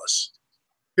Angeles.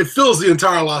 It fills the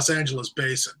entire Los Angeles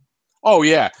basin. Oh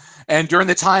yeah, and during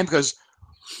the time, because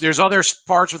there's other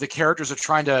parts where the characters are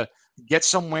trying to get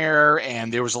somewhere,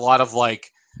 and there was a lot of like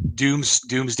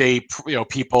doomsday,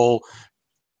 people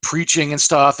preaching and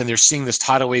stuff, and they're seeing this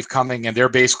tidal wave coming, and they're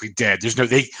basically dead. There's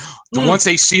once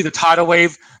they see the tidal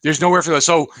wave, there's nowhere for them.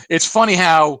 So it's funny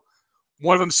how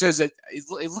one of them says that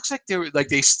it looks like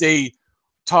they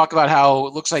talk about how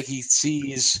it looks like he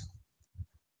sees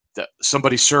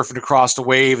somebody surfing across the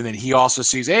wave, and then he also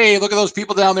sees, hey, look at those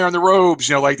people down there in the robes,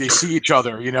 like they see each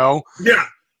other,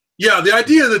 Yeah, the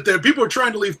idea that the people are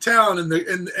trying to leave town, and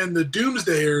the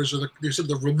doomsdayers, or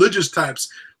the religious types,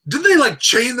 didn't they like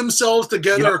chain themselves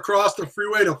together across the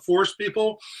freeway to force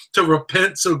people to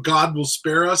repent so God will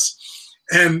spare us?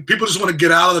 And people just want to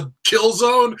get out of the kill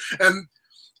zone. And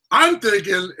I'm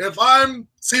thinking, if I'm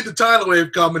see the tidal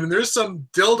wave coming and there's some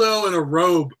dildo in a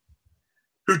robe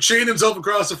who chained himself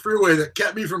across the freeway that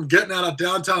kept me from getting out of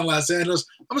downtown Los Angeles,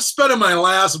 I'm spending my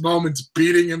last moments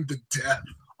beating him to death.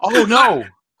 Oh no.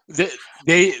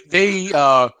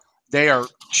 They are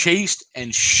chased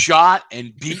and shot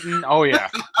and beaten. Oh yeah,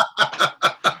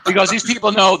 because these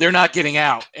people know they're not getting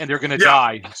out and they're going to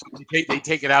die. So they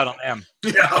take it out on them.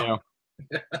 Yeah.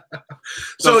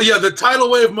 So yeah, the tidal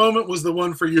wave moment was the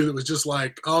one for you that was just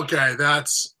like, okay,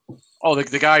 that's. Oh,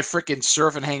 the guy freaking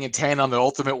surfing, hanging 10 on the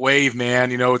ultimate wave,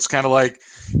 man. It's kind of like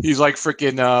he's like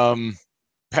freaking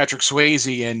Patrick Swayze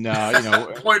in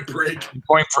Point Break.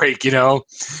 Point Break,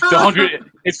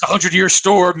 it's the 100-year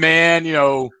storm, man.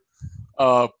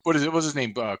 What is it? What's his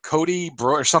name? Cody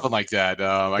or something like that.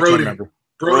 I can't remember.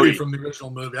 Brody from the original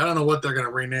movie. I don't know what they're going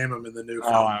to rename him in the new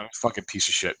film. Oh, fucking piece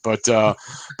of shit. But yeah,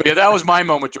 that was my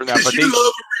moment during that. But you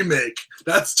love a remake.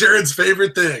 That's Jared's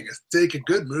favorite thing. Is take a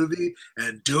good movie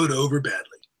and do it over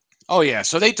badly. Oh yeah.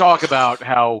 So they talk about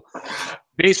how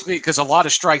basically, because a lot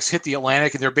of strikes hit the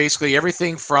Atlantic, and they're basically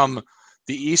everything from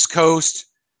the East Coast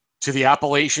to the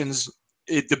Appalachians.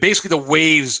 Basically the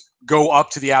waves go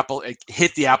up to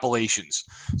hit the Appalachians.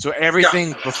 So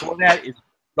everything before that is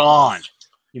gone.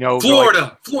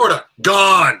 Florida,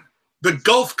 gone. The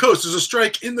Gulf Coast, there's a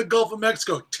strike in the Gulf of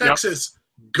Mexico. Texas,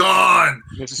 gone.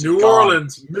 New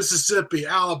Orleans, Mississippi,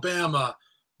 Alabama,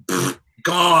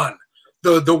 gone.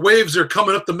 The waves are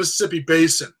coming up the Mississippi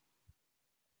Basin,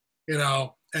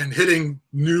 and hitting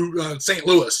St.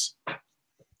 Louis.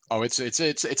 Oh, it's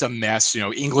a mess.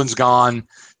 England's gone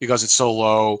because it's so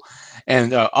low,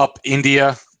 and up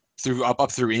India up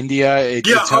through India.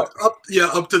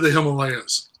 Up to the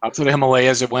Himalayas. Up to the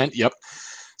Himalayas it went. Yep.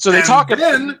 So then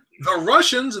the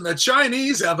Russians and the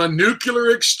Chinese have a nuclear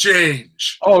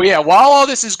exchange. Oh yeah. While all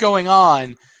this is going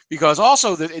on, because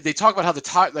also they talk about how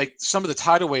some of the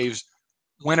tidal waves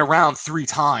went around 3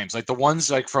 times. Like the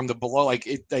ones like from the below,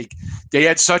 they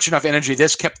had such enough energy.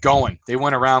 This kept going. They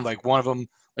went around one of them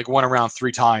went around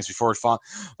 3 times before it found.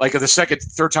 Like the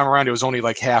third time around, it was only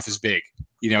like half as big.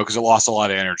 Because it lost a lot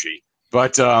of energy.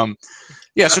 But so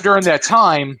during that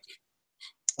time.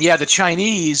 Yeah, the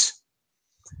Chinese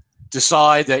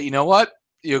decide that,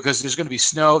 because there's going to be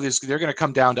snow, they're going to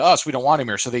come down to us. We don't want them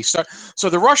here. So they start. So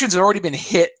the Russians had already been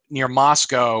hit near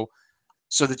Moscow.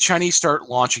 So the Chinese start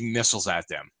launching missiles at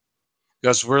them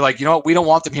because we're like, we don't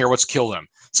want them here. Let's kill them.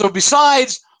 So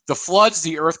besides the floods,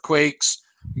 the earthquakes,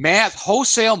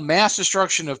 wholesale mass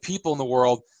destruction of people in the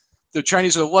world, the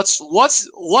Chinese are let's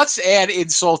add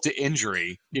insult to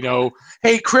injury.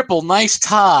 Hey, cripple, nice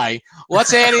tie.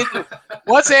 Let's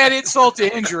add insult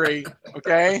to injury.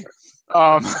 Okay.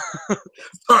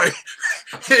 Sorry.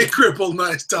 Hey, cripple,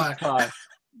 nice tie.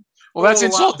 Well, that's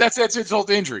insult. Wow. That's insult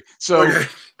to injury. So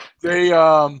they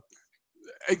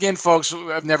again, folks,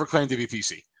 I've never claimed to be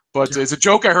PC, but it's a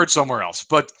joke I heard somewhere else.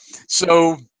 But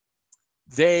so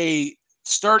they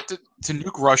start to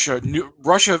nuke Russia.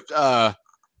 Russia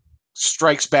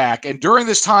strikes back, and during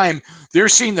this time they're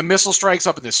seeing the missile strikes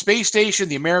up in the space station.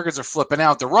 The Americans are flipping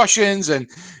out the Russians,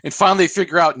 and finally they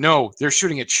figure out no, they're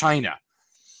shooting at China.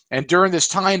 And during this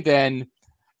time then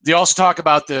they also talk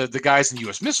about the guys in the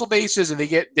U.S. missile bases, and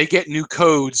they get new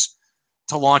codes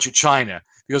to launch at China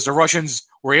because the Russians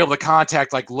were able to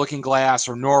contact like Looking Glass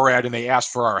or NORAD, and they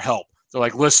asked for our help. They're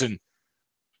like, listen,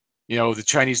 the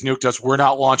Chinese nuked us. We're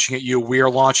not launching at you. We are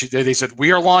launching. They said,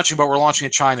 we are launching, but we're launching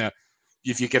at China.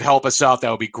 If you could help us out,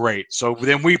 that would be great. So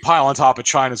then we pile on top of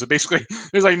China. So basically,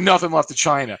 there's like nothing left of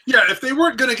China. Yeah, if they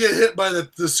weren't going to get hit by the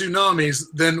tsunamis,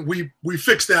 then we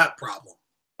fixed that problem.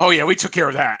 Oh, yeah, we took care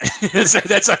of that.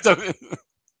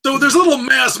 So there's a little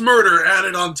mass murder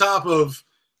added on top of,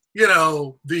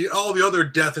 all the other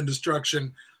death and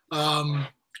destruction. Again,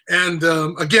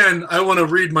 I want to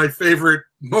read my favorite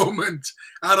moment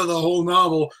out of the whole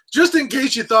novel, just in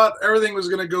case you thought everything was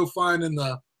going to go fine in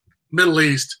the Middle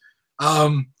East.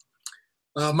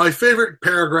 My favorite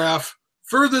paragraph: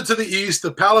 further to the east,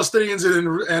 the Palestinians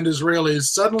and Israelis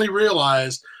suddenly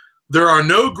realize there are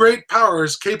no great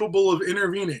powers capable of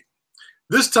intervening.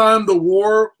 This time, the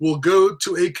war will go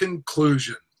to a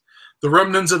conclusion. The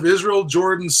remnants of Israel,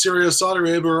 Jordan, Syria, Saudi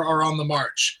Arabia are on the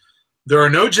march. There are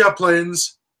no jet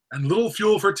planes and little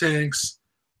fuel for tanks.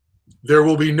 There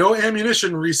will be no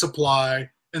ammunition resupply,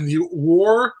 and the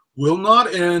war will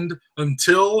not end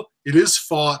until it is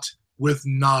fought with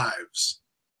knives.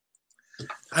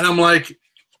 And I'm like,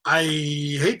 I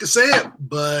hate to say it,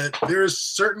 but there's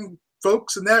certain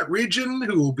folks in that region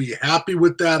who will be happy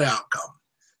with that outcome.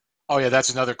 Oh yeah, that's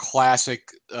another classic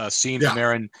scene from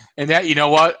there, and that, you know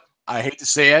what? I hate to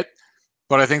say it,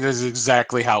 but I think this is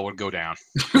exactly how it would go down.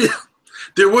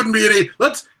 There wouldn't be any.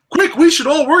 Quick! We should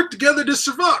all work together to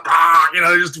survive.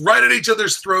 Just right at each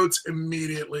other's throats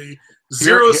immediately.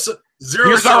 Zero.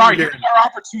 Here's our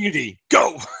opportunity.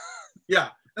 Go. Yeah,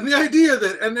 and the idea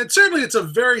that, it's a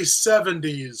very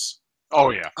 70s.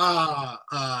 Oh yeah.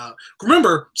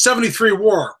 Remember, 73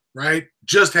 war, right?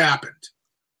 Just happened.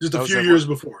 Just a few years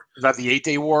before. Is that the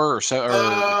 8-Day War or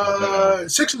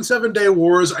 6 and 7 day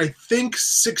wars? I think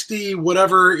 60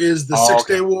 whatever is the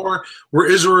 6-Day War, where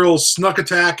Israel snuck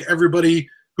attack everybody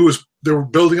they were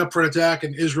building up for an attack,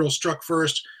 and Israel struck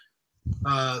first.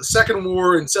 Second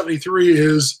war in 73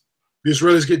 is the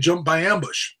Israelis get jumped by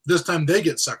ambush. This time they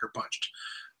get sucker punched,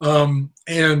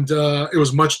 and it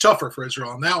was much tougher for Israel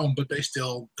on that one, but they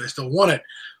still won it.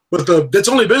 But it's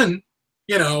only been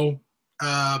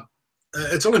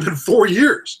it's only been 4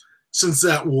 years since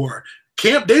that war.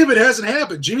 Camp David hasn't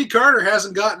happened. Jimmy Carter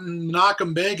hasn't gotten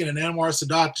Menachem Begin and Anwar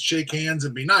Sadat to shake hands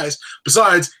and be nice.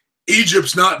 Besides,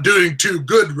 Egypt's not doing too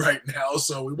good right now,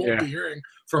 so we won't be hearing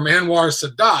from Anwar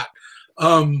Sadat.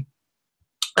 And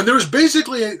there was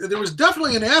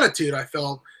definitely an attitude, I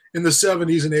felt, in the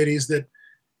 70s and 80s that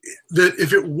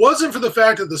if it wasn't for the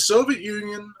fact that the Soviet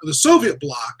Union, the Soviet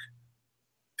bloc,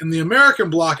 and the American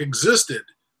bloc existed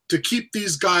to keep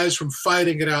these guys from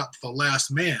fighting it out to the last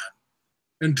man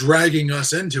and dragging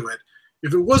us into it,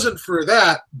 if it wasn't for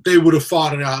that, they would have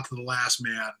fought it out to the last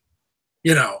man,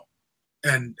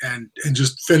 and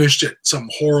just finished it some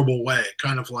horrible way,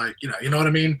 kind of like, you know what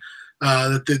I mean?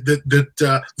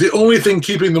 The only thing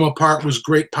keeping them apart was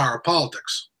great power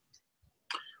politics,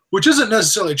 which isn't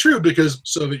necessarily true because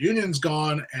Soviet Union's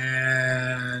gone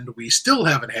and we still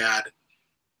haven't had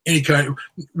any kind of,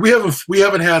 we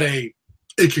haven't had a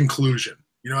conclusion.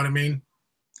 You know what I mean?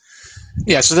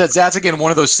 Yeah. So that's again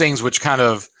one of those things which kind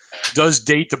of does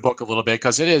date the book a little bit,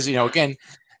 because it is, again,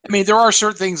 I mean, there are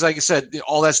certain things, like I said,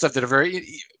 all that stuff that are very,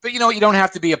 but you don't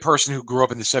have to be a person who grew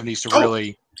up in the 70s to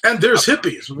really. And there's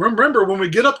hippies. Remember, when we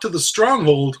get up to the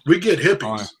stronghold, we get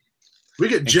hippies. We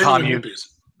get genuine hippies.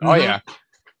 Oh yeah.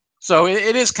 So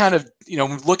it is kind of,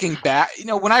 looking back,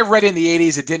 when I read it in the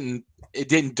 80s, it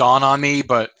didn't dawn on me,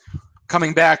 but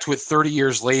coming back to it 30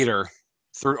 years later,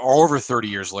 over 30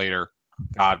 years later,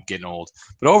 God, getting old,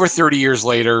 but over 30 years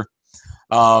later,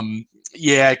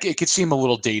 it could seem a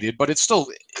little dated, but it's still,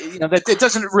 that it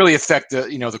doesn't really affect the,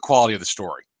 the quality of the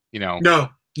story, No,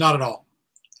 not at all.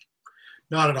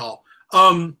 Not at all.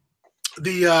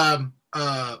 The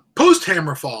post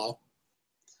Hammerfall,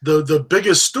 the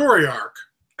biggest story arc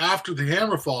after the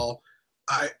Hammerfall,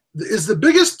 is the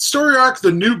biggest story arc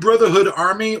the New Brotherhood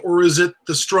Army, or is it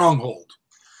the Stronghold?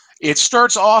 It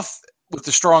starts off with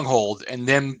the Stronghold and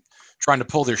them trying to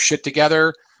pull their shit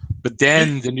together, but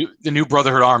then the New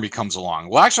Brotherhood Army comes along.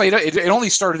 Well, actually, it only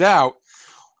started out.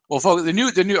 Well, folks,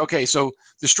 okay, so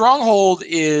the Stronghold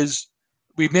is.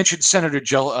 We mentioned Senator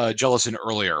Jellison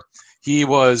earlier. He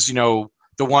was, the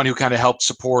one who kind of helped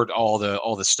support all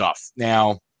the stuff.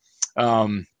 Now,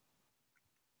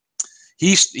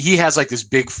 he has like this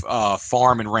big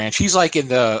farm and ranch. He's like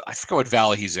in I forget what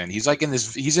valley he's in. He's like in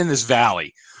this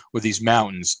valley with these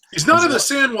mountains. He's not in the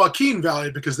San Joaquin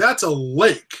Valley because that's a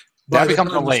lake. By That the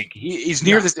becomes a time lake. He's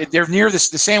near yeah. this. They're near this.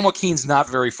 The San Joaquin's not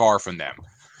very far from them,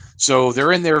 so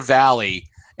they're in their valley,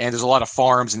 and there's a lot of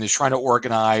farms, and they're trying to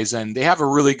organize, and they have a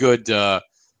really good,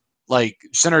 like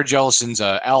Senator Jellison's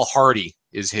Al Hardy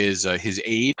is his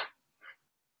aide,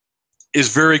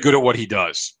 is very good at what he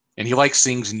does, and he likes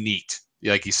things neat,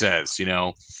 like he says.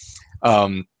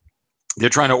 Um, they're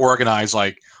trying to organize,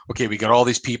 like, okay, we got all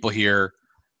these people here,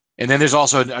 and then there's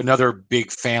also another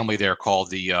big family there called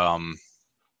the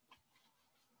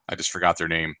I just forgot their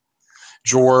name.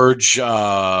 George, is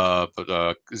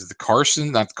it the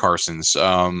Carson? Not the Carsons.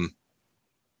 I'm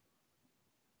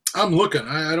looking.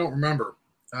 I don't remember.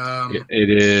 It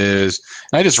is.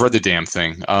 I just read the damn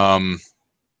thing.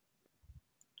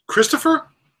 Christopher?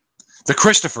 The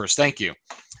Christophers. Thank you.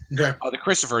 Okay. The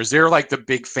Christophers. They're like the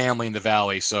big family in the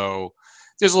valley. So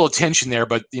there's a little tension there,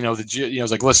 but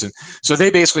it's like, listen. So they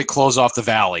basically close off the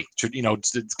valley,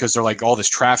 because they're like, all this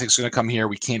traffic's going to come here.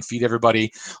 We can't feed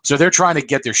everybody. So they're trying to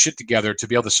get their shit together to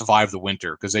be able to survive the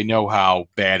winter because they know how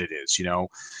bad it is.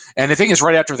 And the thing is,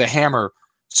 right after the hammer,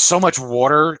 so much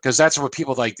water, because that's what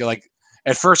people like. They're like,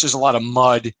 at first there's a lot of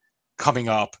mud coming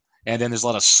up, and then there's a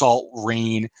lot of salt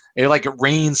rain. It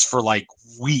rains for like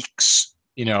weeks.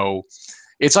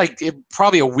 It's like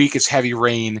probably a week is heavy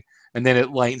rain, and then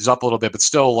it lightens up a little bit, but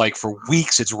still, like, for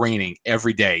weeks it's raining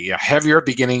every day. Yeah, heavier at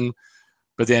the beginning,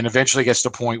 but then eventually it gets to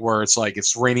the point where it's like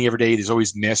it's raining every day. There's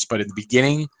always mist, but in the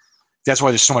beginning, that's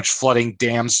why there's so much flooding.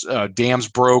 Dams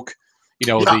broke.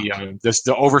 Yeah.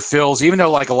 The overfills. Even though,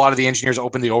 like, a lot of the engineers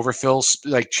opened the overfills,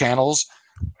 like, channels,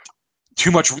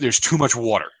 there's too much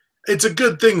water. It's a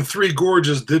good thing Three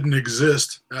Gorges didn't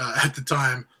exist at the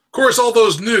time. Of course, all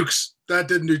those nukes, that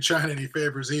didn't do China any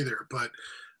favors either. But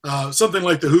something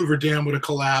like the Hoover Dam would have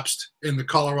collapsed, and the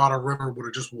Colorado River would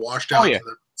have just washed out to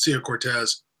the Sea of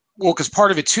Cortez. Well, because part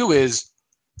of it, too, is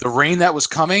the rain that was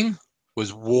coming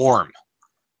was warm.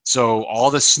 So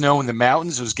all the snow in the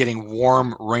mountains was getting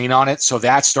warm rain on it, so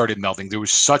that started melting. There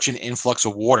was such an influx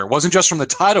of water. It wasn't just from the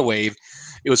tidal wave;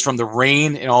 it was from the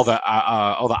rain and all the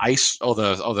ice, all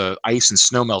the ice and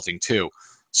snow melting too.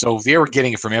 So they were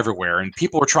getting it from everywhere, and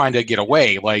people were trying to get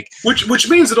away. Like, which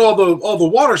means that all the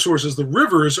water sources, the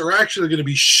rivers, are actually going to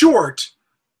be short.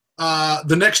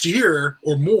 The next year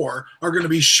or more are going to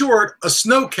be short a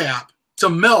snow cap to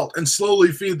melt and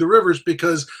slowly feed the rivers,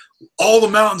 because all the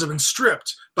mountains have been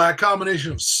stripped by a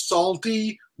combination of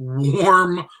salty,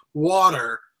 warm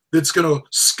water that's going to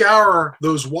scour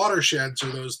those watersheds or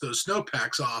those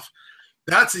snowpacks off.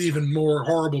 That's an even more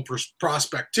horrible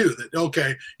prospect too. That,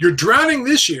 okay, you're drowning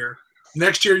this year,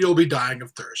 next year you'll be dying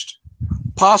of thirst.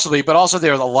 Possibly, but also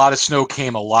a lot of snow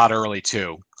came a lot early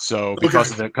too. So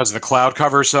because of the cloud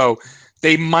cover, so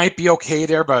they might be okay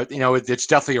there, but it's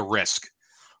definitely a risk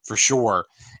for sure.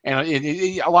 And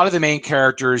a lot of the main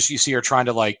characters you see are trying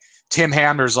to, like, Tim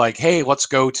Hamner's like, hey, let's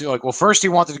go to, like, well, first he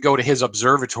wanted to go to his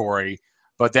observatory,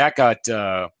 but that got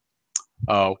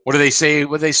what do they say?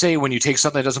 What do they say when you take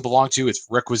something that doesn't belong to you? It's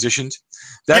requisitioned.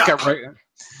 That got and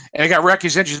it got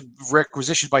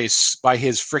requisitioned by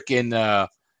his freaking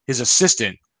his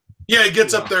assistant. Yeah, he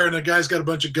gets up there and the guy's got a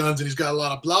bunch of guns and he's got a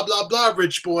lot of blah blah blah.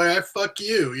 Rich boy, I fuck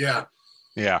you. Yeah.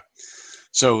 Yeah.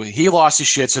 So he lost his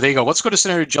shit. So they go, let's go to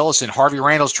Senator Jellison. Harvey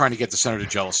Randall's trying to get to Senator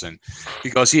Jellison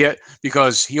because he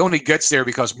only gets there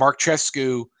because Mark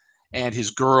Chescu and his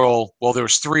girl, well, there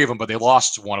was three of them, but they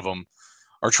lost one of them,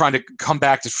 are trying to come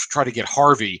back to try to get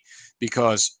Harvey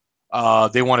because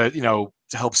they want to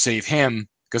help save him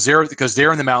because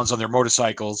they're in the mountains on their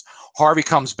motorcycles. Harvey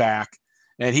comes back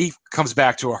and he comes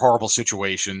back to a horrible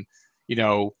situation,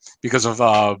 because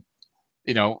of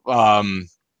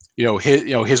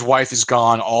his wife is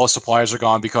gone, all his supplies are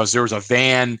gone because there was a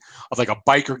van of, like, a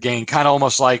biker gang, kind of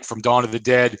almost like from Dawn of the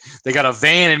Dead. They got a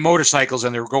van and motorcycles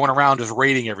and they're going around just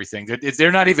raiding everything.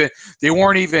 They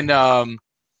weren't even Alim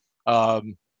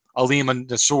and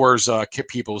Nassour's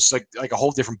people. It's like a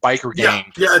whole different biker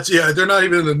gang. Yeah, they're not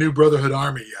even in the New Brotherhood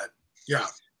Army yet.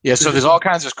 Yeah, so there's all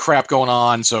kinds of crap going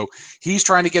on. So he's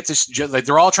trying to get this, like,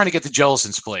 they're all trying to get to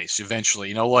Jellison's place eventually.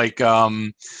 Even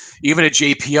at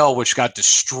JPL, which got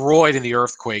destroyed in the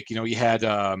earthquake. You had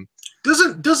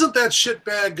doesn't that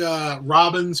shitbag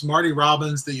Marty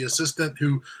Robbins, the assistant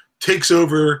who takes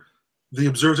over the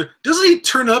observatory, doesn't he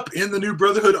turn up in the New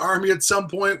Brotherhood Army at some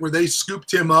point where they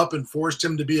scooped him up and forced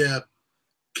him to be a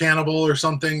cannibal or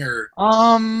something? Or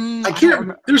I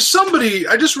can't. There's somebody.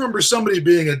 I just remember somebody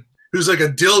being who's like a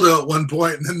dildo at one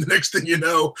point, and then the next thing you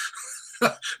know,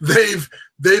 they've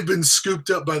been scooped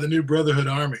up by the New Brotherhood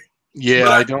Army. Yeah,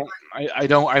 I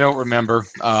don't remember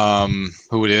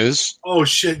who it is. Oh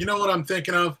shit! You know what I'm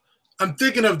thinking of? I'm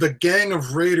thinking of the gang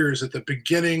of raiders at the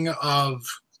beginning of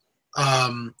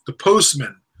the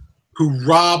postman who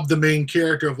robbed the main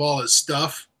character of all his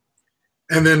stuff,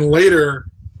 and then later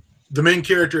the main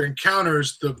character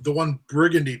encounters the one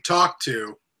brigand he talked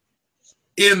to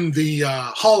in the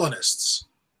Holonists.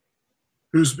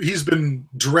 He's been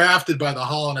drafted by the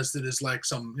Holonists that is like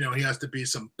some, he has to be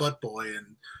some butt boy and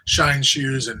shine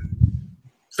shoes and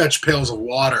fetch pails of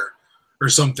water or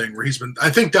something, where he's been, I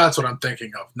think that's what I'm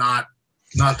thinking of, not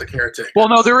the caretaker. Well,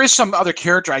 no, there is some other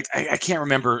character. I can't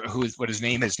remember what his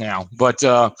name is now, but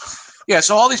yeah.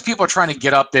 So all these people are trying to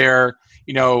get up there.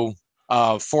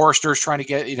 Forrester's trying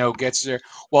to gets there.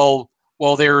 Well,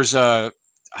 there's what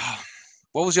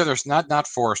was the other? Not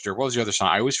Forrester. What was the other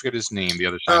side? I always forget his name. The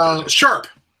other side. Sharp.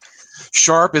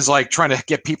 Sharp is like trying to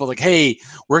get people like, hey,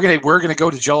 we're gonna go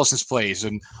to Jellison's place,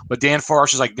 but Dan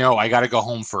Forrester's like, no, I got to go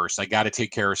home first. I got to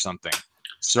take care of something.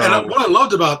 So and what I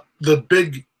loved about the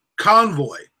big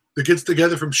convoy that gets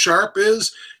together from Sharp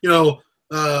is,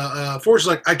 Forrester's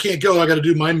like, I can't go. I got to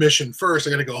do my mission first. I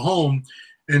got to go home.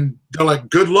 And they're like,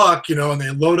 good luck, and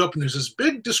they load up, and there's this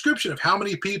big description of how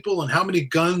many people and how many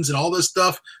guns and all this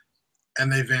stuff,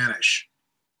 and they vanish.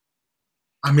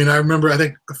 I mean, I remember, I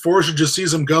think Forrester just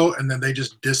sees them go, and then they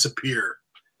just disappear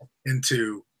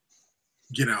into,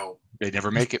 they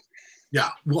never make it. Yeah.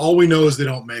 Well, all we know is they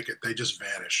don't make it. They just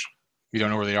vanish. You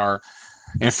don't know where they are.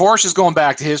 And Forrester's going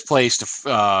back to his place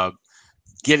to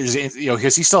get his,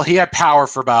 because he had power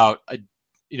for about,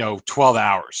 12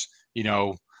 hours,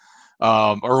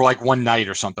 or like one night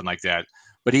or something like that.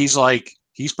 But he's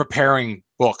preparing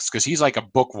books because he's like a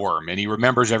bookworm and he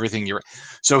remembers everything.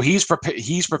 So he's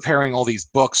preparing all these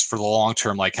books for the long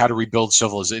term, like how to rebuild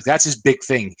civilization. That's his big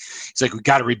thing. He's like, we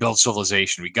got to rebuild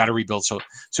civilization. We got to rebuild. So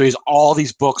he has all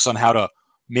these books on how to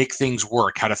make things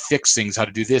work, how to fix things, how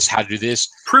to do this, how to do this.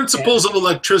 Principles of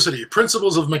electricity,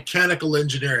 principles of mechanical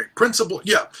engineering,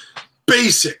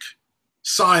 basic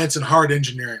science and hard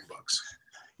engineering books.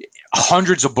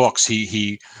 Hundreds of books.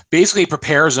 He basically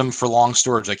prepares them for long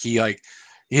storage.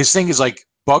 His thing is like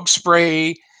bug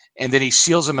spray, and then he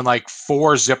seals them in like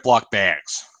 4 Ziploc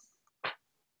bags.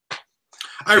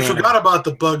 I forgot about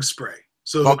the bug spray.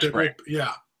 So bug spray.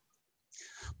 Yeah.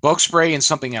 Bug spray and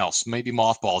something else, maybe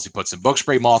mothballs. He puts in bug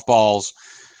spray, mothballs,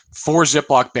 4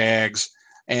 Ziploc bags,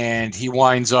 and he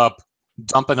winds up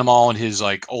dumping them all in his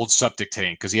like old septic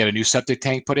tank because he had a new septic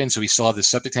tank put in, so he still had the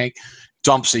septic tank.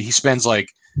 Dumps it. He spends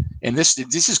and this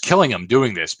is killing him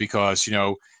doing this because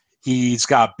he's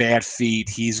got bad feet.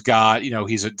 He's got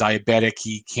he's a diabetic.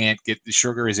 He can't get the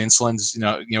sugar. His insulin's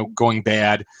going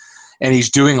bad, and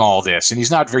he's doing all this. And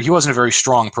he wasn't a very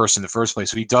strong person in the first place.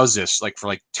 So he does this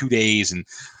for 2 days and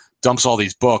dumps all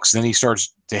these books. And then he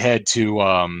starts to head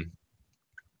to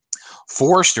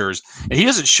Forrester's, and he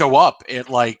doesn't show up at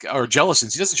or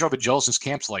Jellison's. He doesn't show up at Jellison's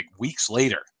camps weeks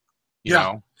later. You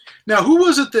know. Now, who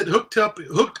was it that hooked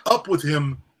up with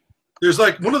him? There's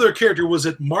one other character. Was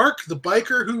it Mark, the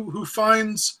biker, who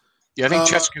finds? Yeah, I think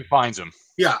Chescu finds him.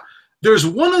 Yeah, there's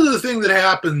one other thing that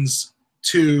happens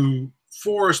to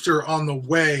Forrester on the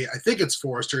way. I think it's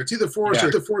Forrester. It's either Forrester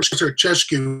or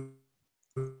Chescu.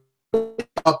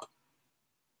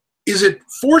 Is it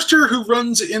Forrester who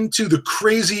runs into the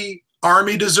crazy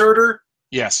army deserter?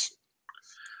 Yes.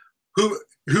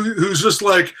 Who's just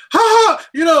like,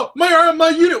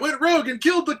 my unit went rogue and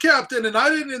killed the captain, and I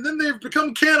didn't, and then they've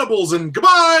become cannibals, and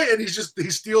goodbye. And he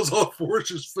steals all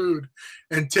Forrester's food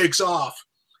and takes off.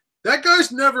 That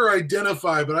guy's never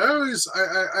identified, but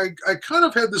I kind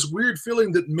of had this weird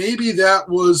feeling that maybe that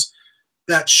was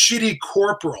that shitty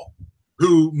corporal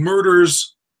who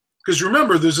murders. Because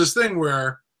remember, there's this thing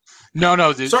where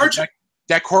Sergeant,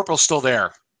 that corporal's still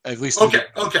there, at least. Okay.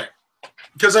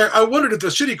 Because I wondered if the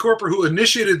shitty corporal who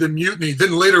initiated the mutiny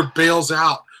then later bails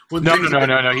out. No.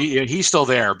 He's still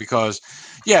there because,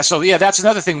 that's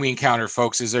another thing we encounter,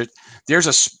 folks. Is that there's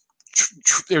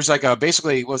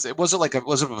basically was it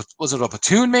a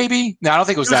platoon maybe? No, I don't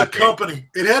think it was that. A company.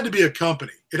 It had to be a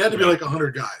company. It had to be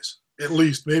 100 guys at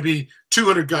least, maybe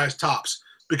 200 guys tops,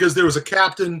 because there was a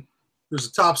captain, there's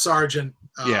a top sergeant,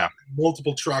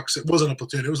 multiple trucks. It wasn't a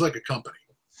platoon. It was like a company.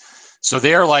 So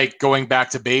they're going back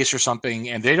to base or something,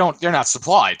 and they're not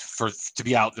supplied to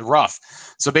be out in the rough.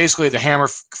 So basically the hammer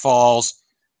falls,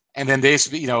 and then this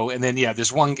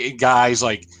one guy's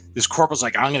this corporal's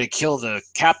I'm going to kill the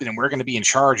captain, and we're going to be in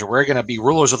charge, or we're going to be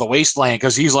rulers of the wasteland,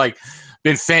 because he's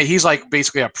he's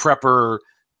basically a prepper,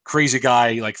 crazy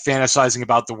guy, fantasizing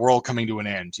about the world coming to an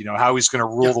end, how he's going to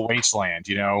rule the wasteland,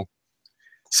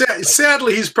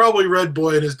 Sadly, he's probably Red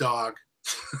Boy and his dog.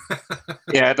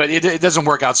 Yeah, but it doesn't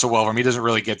work out so well for him. He doesn't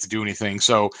really get to do anything.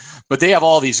 So, but they have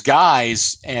all these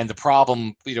guys, and the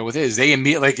problem, with it is they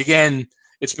immediately, again,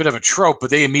 it's a bit of a trope, but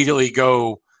they immediately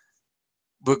go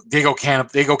they go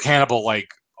cannibal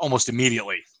like almost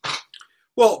immediately.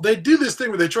 Well, they do this thing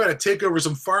where they try to take over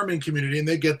some farming community and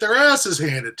they get their asses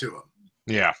handed to them.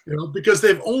 Yeah. Because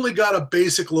they've only got a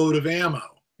basic load of ammo.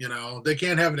 They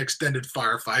can't have an extended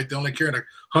firefight. They only carry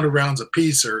 100 rounds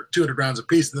apiece or 200 rounds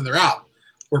apiece, and then they're out.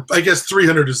 Or I guess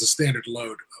 300 is the standard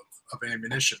load of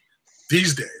ammunition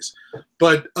these days.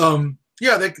 But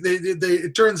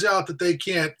it turns out that they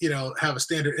can't, have a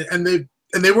standard, and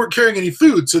they weren't carrying any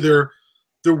food, so they're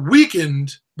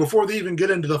weakened before they even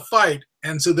get into the fight,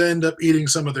 and so they end up eating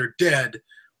some of their dead,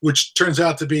 which turns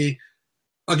out to be,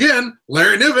 again,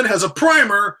 Larry Niven has a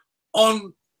primer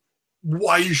on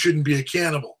why you shouldn't be a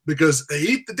cannibal, because they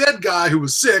eat the dead guy who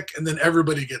was sick, and then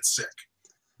everybody gets sick.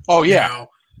 Oh yeah,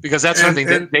 because that's something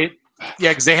that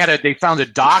because they found a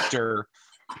doctor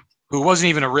who wasn't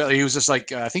even he was just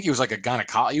like I think he was like a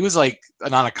gynecologist. He was like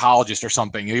an oncologist or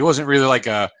something. He wasn't really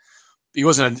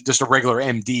just a regular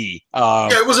MD.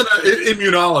 It wasn't an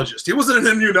immunologist. He wasn't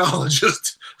an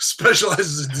immunologist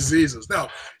specializes in diseases. No,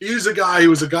 he was a guy who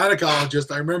was a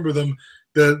gynecologist. I remember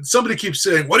somebody keeps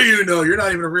saying, "What do you know? You're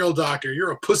not even a real doctor.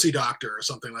 You're a pussy doctor," or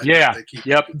something like that. They keep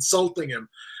insulting him.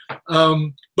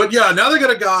 But yeah, now they got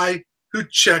a guy who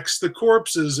checks the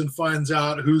corpses and finds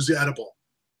out who's edible.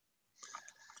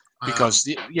 Because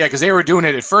they were doing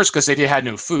it at first because they had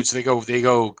no food, so they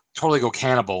totally go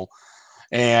cannibal.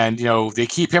 And they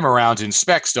keep him around to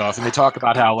inspect stuff, and they talk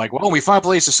about how when we find a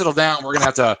place to settle down, we're gonna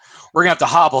have to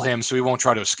hobble him so he won't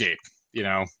try to escape.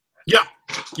 Yeah.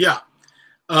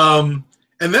 And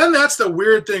then that's the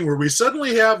weird thing where we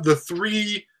suddenly have the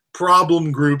three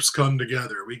problem groups come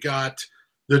together. We got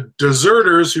the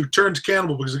deserters who turned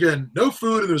cannibal because, again, no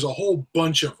food, and there's a whole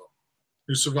bunch of them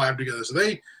who survived together. So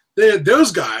they had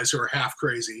those guys who are half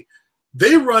crazy.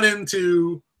 They run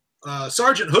into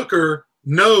Sergeant Hooker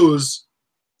knows.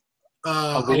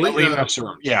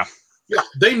 Yeah,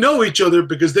 they know each other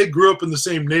because they grew up in the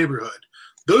same neighborhood.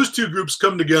 Those two groups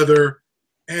come together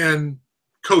and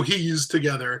cohese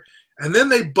together, and then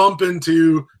they bump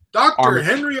into Dr.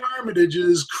 Henry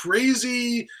Armitage's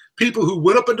crazy people who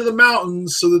went up into the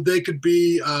mountains so that they could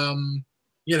be,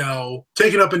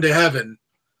 taken up into heaven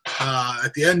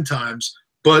at the end times,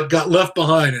 but got left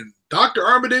behind. And Dr.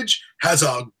 Armitage has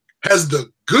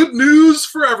the good news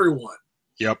for everyone.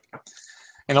 Yep.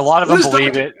 And a lot of them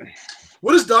believe it.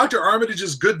 What is Dr.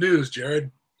 Armitage's good news, Jared?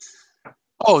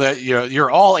 Oh, that you're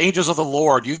all angels of the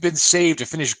Lord. You've been saved to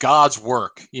finish God's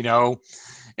work,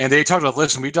 And they talked about,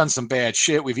 listen, we've done some bad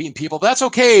shit. We've eaten people. But that's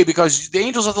okay because the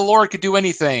angels of the Lord could do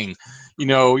anything.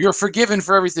 You're forgiven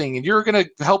for everything, and you're going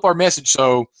to help our message.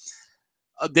 So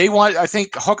I think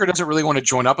Hooker doesn't really want to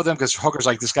join up with them because Hooker's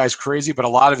like, this guy's crazy, but a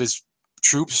lot of his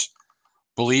troops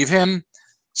believe him.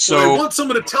 So they want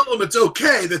someone to tell them it's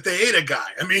okay that they ate a guy.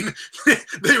 I mean,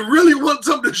 they really want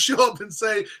someone to show up and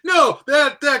say, no,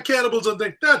 that cannibalism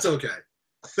thing, that's okay.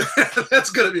 That's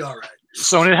going to be all right.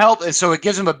 So it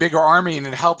gives them a bigger army, and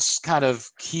it helps kind of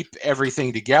keep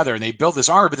everything together. And they build this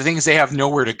army, but the thing is they have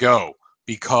nowhere to go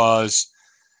because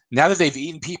now that they've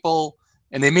eaten people,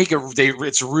 and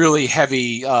it's really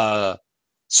heavy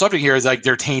subject here is like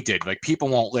they're tainted. Like people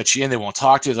won't let you in, they won't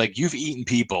talk to you. Like you've eaten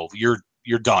people, you're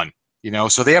done.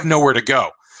 So they have nowhere to go.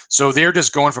 So they're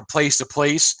just going from place to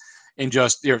place, and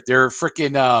they're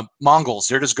freaking Mongols.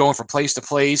 They're just going from place to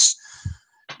place,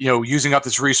 using up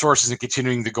its resources and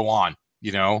continuing to go on.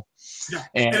 Yeah.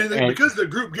 And because the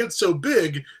group gets so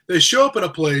big, they show up in a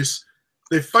place,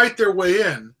 they fight their way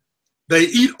in, they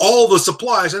eat all the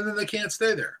supplies, and then they can't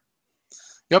stay there.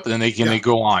 Yep. And then they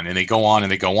go on and they go on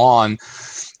and they go on,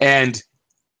 and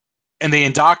they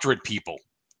indoctrinate people.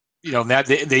 That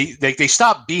they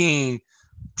stop being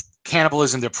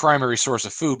cannibalism their primary source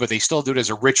of food, but they still do it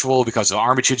as a ritual because of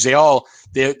Armitage. They're all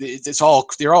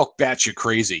batshit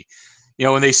crazy,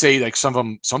 and they say like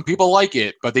some people like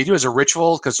it, but they do it as a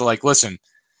ritual because they're like, listen,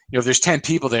 if there's 10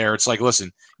 people there, it's like,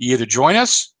 listen, you either join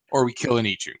us or we kill and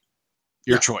eat you.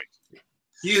 Your choice.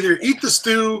 You either eat the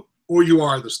stew or you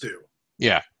are the stew.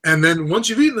 Yeah. And then once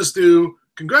you've eaten the stew,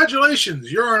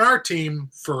 congratulations, you're on our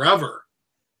team forever.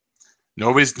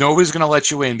 Nobody's going to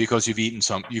let you in because you've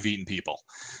eaten people.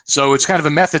 So it's kind of a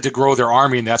method to grow their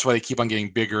army, and that's why they keep on getting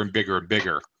bigger and bigger and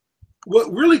bigger.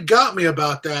 What really got me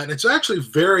about that, and it's actually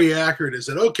very accurate, is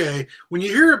that, okay, when you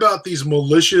hear about these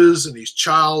militias and these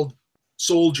child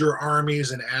soldier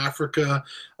armies in Africa,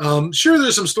 sure,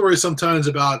 there's some stories sometimes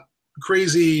about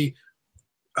crazy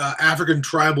African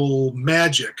tribal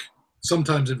magic,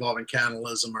 sometimes involving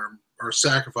cannibalism or are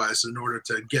sacrificed in order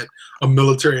to get a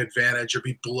military advantage or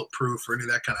be bulletproof or any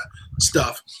of that kind of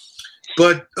stuff.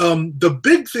 But the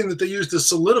big thing that they use to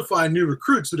solidify new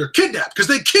recruits that are kidnapped, because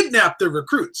they kidnap their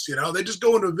recruits, you know, they just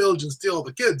go into a village and steal all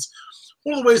the kids.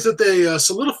 One of the ways that they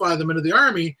solidify them into the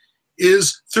army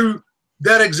is through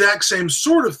that exact same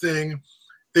sort of thing.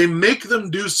 They make them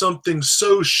do something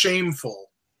so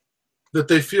shameful that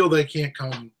they feel they can't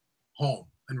come home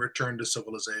and return to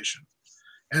civilization.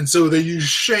 And so they use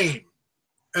shame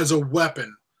as a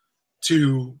weapon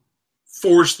to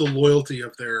force the loyalty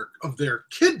of their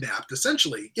kidnapped,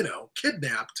 essentially, you know,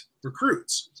 kidnapped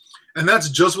recruits. And that's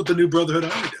just what the New Brotherhood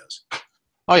Army does.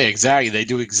 Oh yeah, exactly. They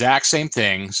do exact same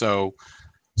thing. So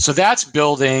that's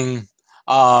building.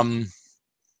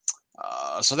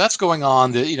 So that's going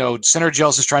on. You know, Senator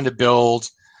Jealous is trying to build.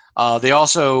 They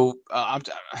also. I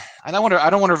don't want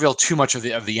to reveal too much of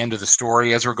the end of the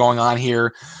story as we're going on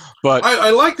here, but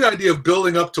I like the idea of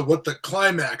building up to what the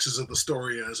climaxes of the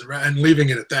story is and leaving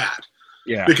it at that.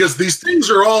 Yeah. Because these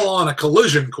things are all on a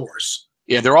collision course.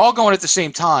 Yeah, they're all going at the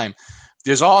same time.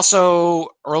 There's also,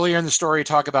 earlier in the story,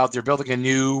 talk about they're building a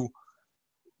new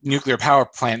nuclear power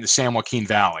plant in the San Joaquin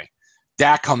Valley.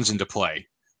 That comes into play.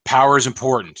 Power is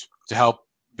important to help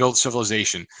build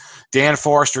civilization. Dan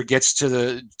Forrester gets to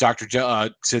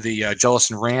the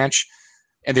Jellison Ranch,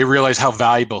 and they realize how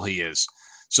valuable he is.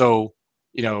 So,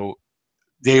 you know,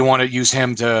 they want to use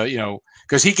him to, you know,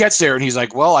 because he gets there and he's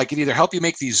like, well, I can either help you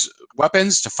make these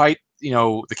weapons to fight, you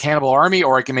know, the cannibal army,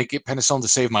 or I can make it penicillin to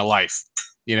save my life,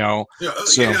 you know. Yeah,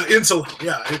 insulin.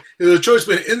 Yeah, there's a choice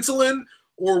between insulin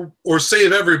or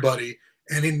save everybody.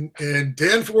 And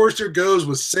Dan Forrester goes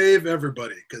with save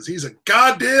everybody because he's a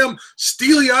goddamn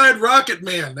steely-eyed rocket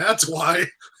man. That's why.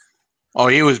 Oh,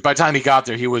 he was. By the time he got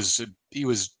there, he was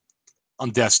on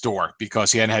death's door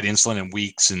because he hadn't had insulin in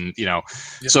weeks, and you know.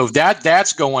 Yeah. So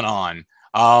that's going on.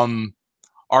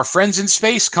 Our friends in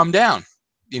space come down,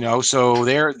 you know, so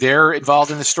they're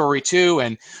involved in the story too,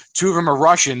 and two of them are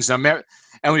Russians. And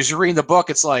when you're reading the book,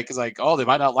 it's like, oh, they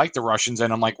might not like the Russians,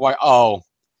 and I'm like, why? Oh,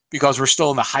 because we're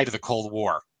still in the height of the Cold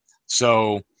War.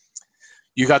 So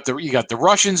you got the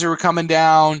Russians who are coming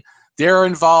down, they're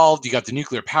involved. You got the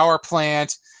nuclear power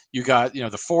plant. You got, you know,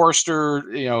 the Forrester,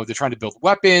 you know, they're trying to build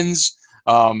weapons.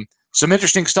 Some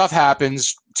interesting stuff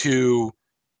happens to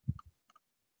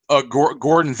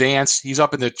Gordon Vance. He's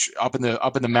up in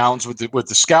the mountains with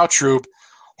the scout troop.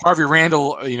 Harvey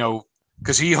Randall, you know,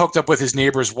 because he hooked up with his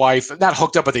neighbor's wife. Not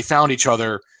hooked up, but they found each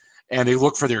other, and they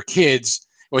look for their kids.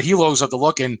 Well, he loads up to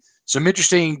look, and some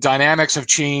interesting dynamics have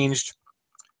changed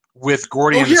with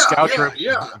Gordy and the scout troop.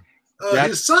 Yeah,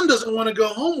 his son doesn't want to go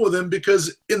home with him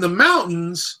because in the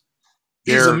mountains,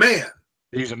 he's a man.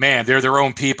 He's a man. They're their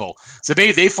own people. So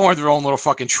they formed their own little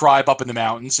fucking tribe up in the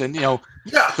mountains, and you know,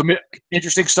 some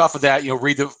interesting stuff with that. You know,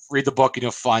 read the book and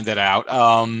you'll find that out.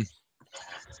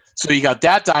 So you got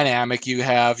that dynamic. You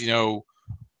have you know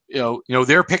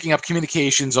they're picking up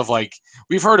communications of like,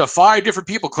 we've heard of 5 different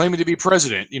people claiming to be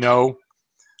president. You know,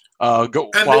 and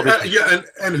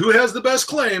who has the best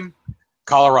claim?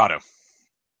 Colorado.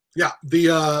 Yeah,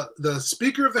 the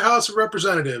Speaker of the House of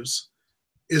Representatives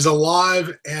is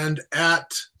alive and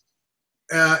at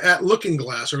Looking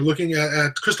Glass, or looking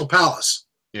at Crystal Palace.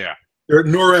 Yeah, they're at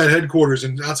NORAD headquarters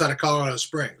outside of Colorado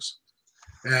Springs,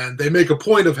 and they make a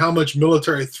point of how much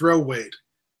military throw weight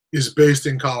is based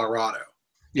in Colorado.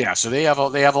 Yeah, so they have a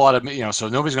lot of, you know, so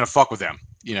nobody's gonna fuck with them,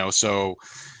 you know, so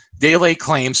they lay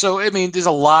claim. So I mean, there's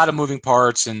a lot of moving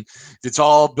parts, and it's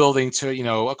all building to, you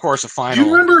know, of course, a final. Do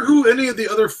you remember who any of the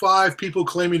other 5 people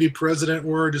claiming to be president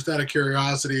were? Just out of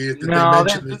curiosity,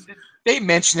 they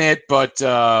mention it, but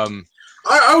I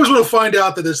always want to find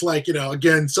out that it's like, you know,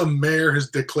 again, some mayor has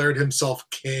declared himself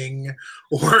king,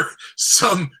 or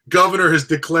some governor has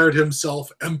declared himself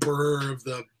emperor of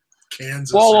the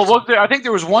Kansas. Well, I think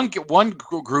there was one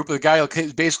group. The guy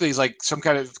basically is like some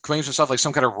kind of claims himself like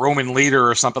some kind of Roman leader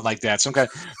or something like that.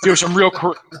 There was some real.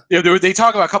 They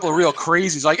talk about a couple of real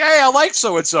crazies. Like, hey, I like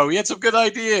so and so. He had some good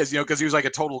ideas, you know, because he was like a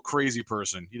total crazy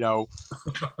person, you know.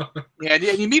 Yeah,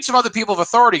 and you meet some other people of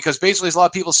authority, because basically, a lot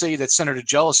of people say that Senator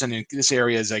Jellison in this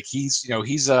area is like he's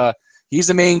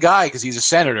the main guy because he's a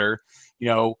senator. You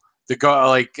know, the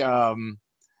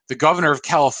governor of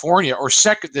California, or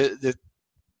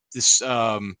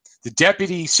the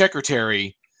deputy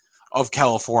secretary of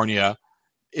California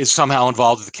is somehow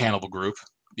involved with the cannibal group,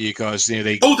 because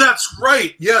they. Oh, that's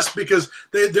right. Yes, because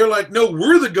they're like, no,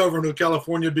 we're the governor of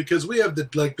California because we have the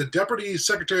deputy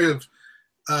secretary of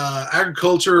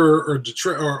agriculture or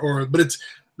Detroit, or but it's,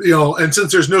 you know, and since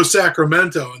there's no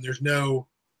Sacramento and there's no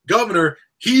governor,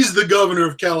 he's the governor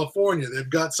of California. They've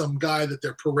got some guy that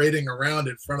they're parading around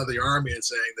in front of the army and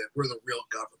saying that we're the real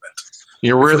government.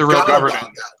 Yeah, we're the real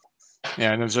government. That.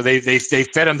 Yeah, and so they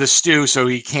fed him the stew, so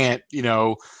he can't,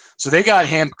 So they got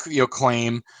him,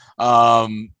 claim,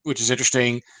 which is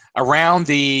interesting. Around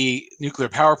the nuclear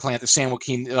power plant, the San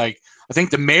Joaquin, I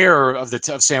think the mayor of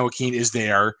San Joaquin is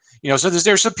there. So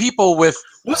there's some people with.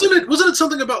 Wasn't it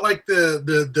something about like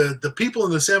the people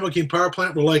in the San Joaquin power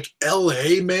plant were like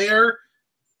L.A. mayor?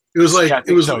 It was like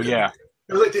It was like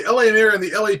the L.A. mayor and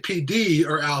the LAPD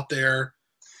are out there,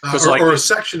 or a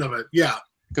section of it. Yeah,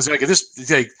 because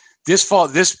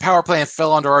this power plant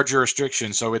fell under our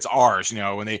jurisdiction, so it's ours.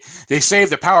 When they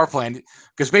saved the power plant,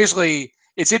 because basically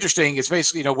it's interesting. It's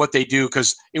basically what they do,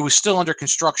 because it was still under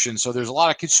construction, so there's a lot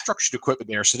of construction equipment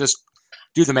there. So just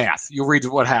do the math. You'll read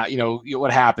what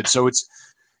happened. So it's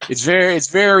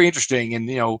very interesting, and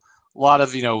a lot of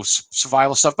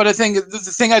survival stuff. But I think the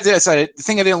thing I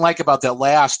didn't like about that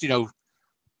last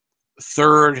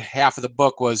third half of the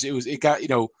book was it got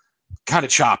kind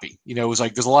of choppy. It was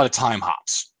like there's a lot of time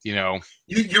hops. You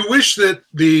wish that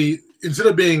instead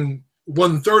of being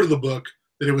 1/3 of the book,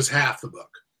 that it was half the book.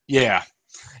 Yeah.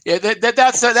 Yeah,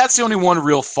 that's the only one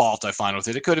real fault I find with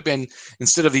it. It could have been,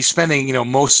 instead of spending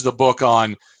most of the book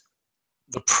on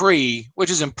the which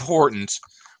is important,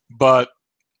 but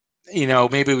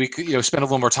maybe we could spend a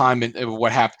little more time in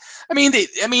what happened. I mean,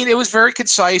 it was very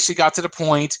concise. It got to the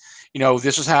point.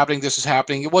 This was happening. This was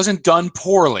happening. It wasn't done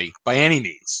poorly by any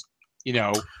means.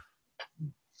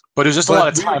 But it was just a lot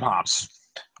of time hops.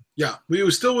 Yeah, we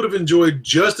still would have enjoyed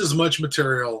just as much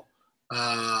material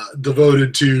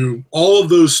devoted to all of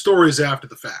those stories after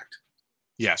the fact.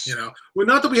 Yes. Well,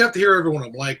 not that we have to hear every one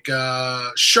of them. Like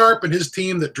Sharp and his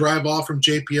team that drive off from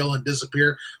JPL and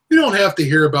disappear. We don't have to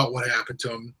hear about what happened to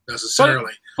them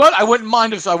necessarily. But I wouldn't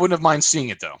have mind seeing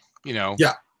it though. Yeah.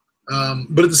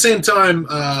 But at the same time,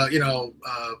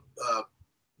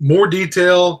 more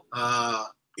detail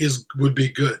would be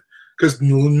good, because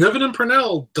Niven and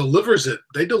Purnell delivers it.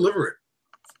 They deliver it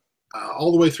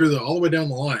all the way down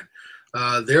the line.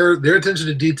 Their attention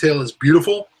to detail is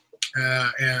beautiful,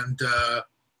 and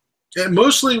it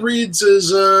mostly reads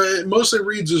as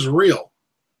real.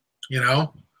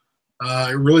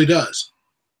 It really does.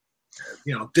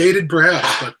 Dated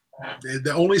perhaps, but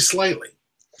only slightly.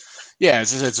 Yeah,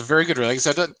 it's a very good. Like I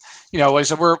said,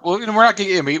 we're not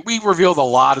getting. We revealed a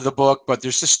lot of the book, but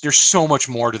there's so much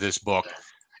more to this book.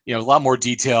 A lot more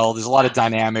detail. There's a lot of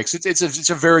dynamics. It's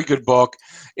a very good book.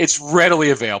 It's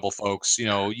readily available, folks.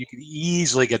 You can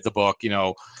easily get the book.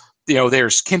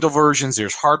 There's Kindle versions.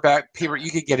 There's hardback paper.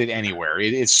 You could get it anywhere.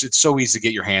 It's so easy to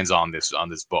get your hands on this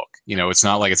book. It's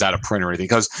not like it's out of print or anything,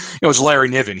 because it's Larry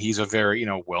Niven. He's a very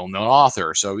well-known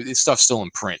author, so this stuff's still in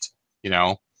print.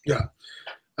 Yeah.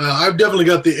 I've definitely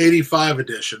got the 85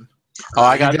 edition. Oh,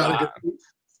 I got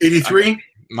 83.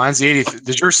 Mine's the 80.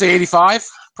 Did yours say 85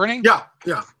 printing? Yeah.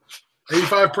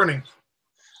 85 printing.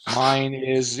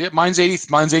 Mine's 80.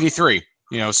 Mine's 83.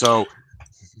 So.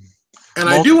 And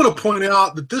I do want to point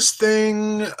out that this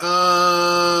thing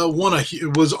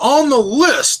was on the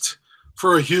list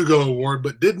for a Hugo Award,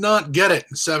 but did not get it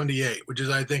in '78, which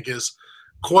I think is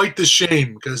quite the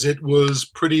shame, because it was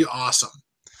pretty awesome.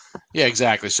 Yeah,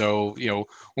 exactly. So,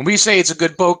 when we say it's a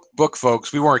good book,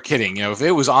 folks, we weren't kidding. If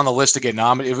it was on the list to get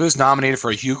nominated, if it was nominated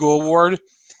for a Hugo Award,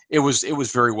 it was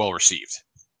very well received.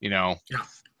 Yeah,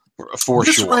 for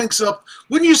this sure. This ranks up.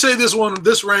 Wouldn't you say this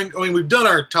rank? I mean, we've done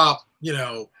our top,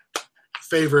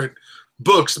 favorite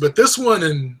books, but this one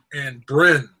and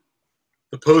Bren,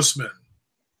 the Postman,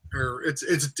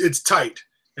 it's tight.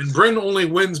 And Bren only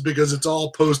wins because it's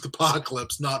all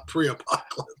post-apocalypse, not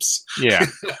pre-apocalypse. Yeah.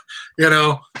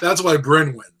 That's why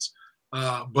Bren wins.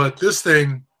 But this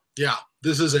thing,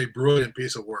 this is a brilliant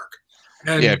piece of work.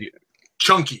 And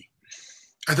chunky.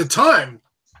 At the time,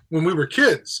 when we were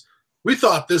kids, we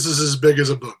thought this is as big as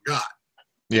a book got.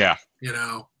 Yeah.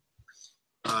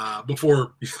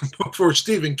 Before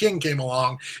Stephen King came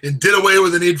along and did away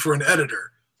with the need for an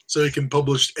editor, so he can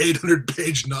publish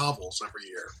 800-page novels every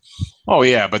year. Oh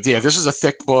yeah, but this is a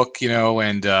thick book,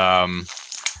 and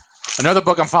another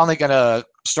book I'm finally gonna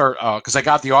start, because I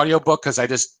got the audiobook, because I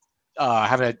just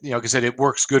haven't, because I said it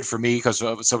works good for me because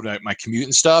of some of my commute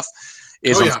and stuff.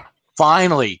 I'm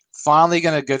finally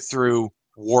gonna get through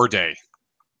War Day.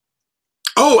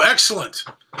 Oh, excellent!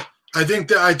 I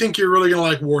think you're really gonna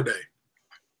like War Day.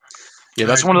 Yeah,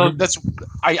 that's one of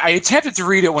I attempted to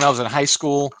read it when I was in high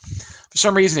school. For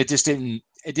some reason, it just didn't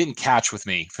catch with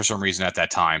me for some reason at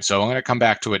that time. So I'm going to come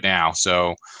back to it now.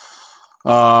 So,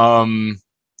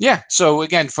 Yeah. So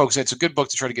again, folks, it's a good book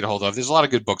to try to get a hold of. There's a lot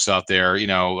of good books out there.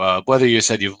 Whether you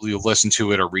said you listen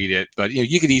to it or read it, but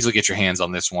you could easily get your hands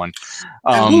on this one.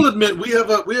 And we'll admit we have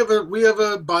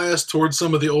a bias towards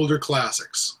some of the older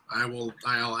classics.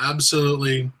 I'll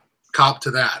absolutely cop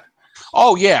to that.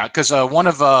 Oh yeah, because we had one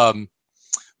of the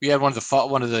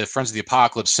Friends of the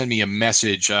Apocalypse send me a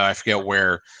message. I forget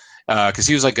where, because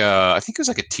he was I think he was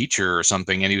like a teacher or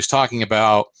something, and he was talking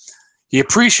about he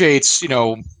appreciates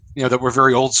that we're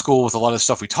very old school with a lot of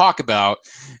stuff we talk about,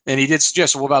 and he did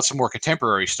suggest about some more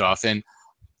contemporary stuff, and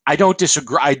I don't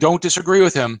disagree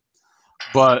with him,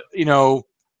 but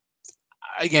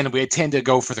again, we tend to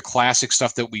go for the classic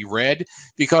stuff that we read,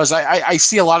 because I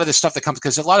see a lot of this stuff that comes,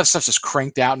 because a lot of stuff's just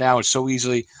cranked out now. It's so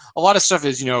easily, a lot of stuff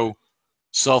is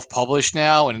self-published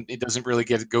now, and it doesn't really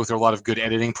go through a lot of good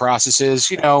editing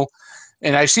processes,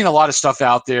 and I've seen a lot of stuff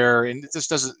out there, and it just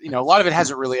doesn't, a lot of it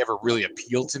hasn't really ever really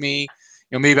appealed to me.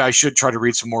 Maybe I should try to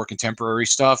read some more contemporary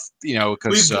stuff,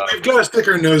 because we've got to stick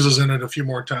our noses in it a few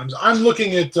more times. I'm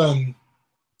looking at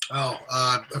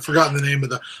I've forgotten the name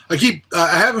of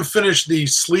I haven't finished the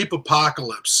Sleep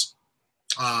Apocalypse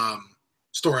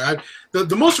story.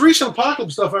 The most recent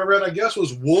Apocalypse stuff I read, I guess,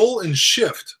 was Wool and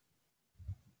Shift.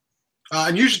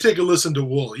 And you should take a listen to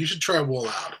Wool. You should try Wool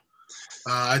out.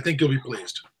 I think you'll be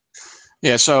pleased.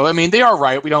 Yeah, so I mean, they are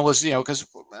right. We don't listen, because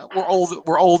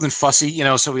we're old and fussy,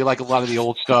 so we like a lot of the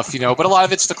old stuff, but a lot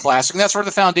of it's the classic, and that's where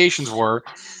the foundations were.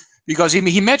 Because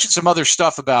he mentioned some other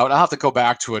stuff about, I'll have to go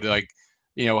back to it, like,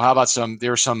 how about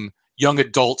there's some young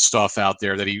adult stuff out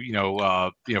there that he,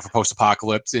 for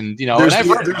post-apocalypse, and there's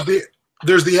the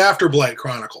Afterblight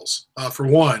Chronicles, for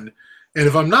one, and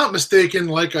if I'm not mistaken,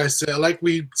 like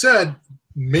we said,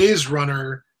 Maze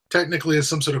Runner technically is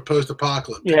some sort of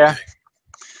post-apocalypse. Yeah. Thing.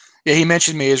 Yeah, he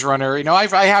mentioned Maze Runner.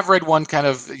 I have read one kind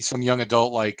of some young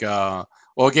adult, like, well,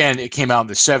 again, it came out in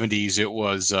the 70s. It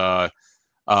was John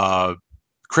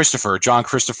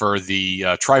Christopher,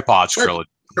 the Tripods trilogy.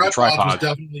 Tripods was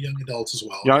definitely young adults as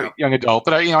well. Young adult,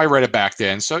 but I read it back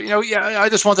then. So, I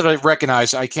just wanted to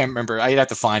recognize, I can't remember. I'd have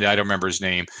to find it. I don't remember his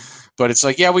name. But it's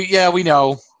like, we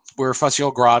know we're fussy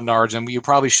old grognards, and we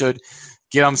probably should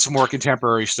get on some more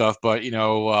contemporary stuff. But,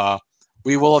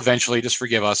 we will eventually. Just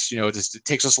forgive us. It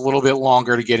takes us a little bit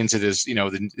longer to get into this.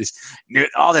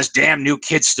 All this damn new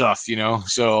kid stuff.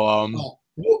 So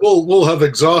we'll have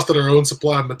exhausted our own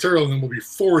supply of material, and then we'll be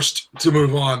forced to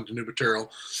move on to new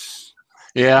material.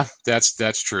 Yeah,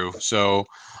 that's true. So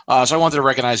I wanted to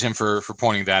recognize him for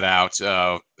pointing that out,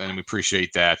 and we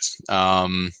appreciate that.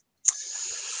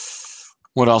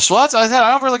 What else? Well, I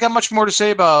don't really got much more to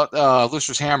say about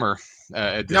Lucifer's Hammer.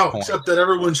 At this point. Except that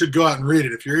everyone should go out and read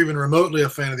it. If you're even remotely a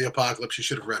fan of the Apocalypse, you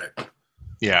should have read it.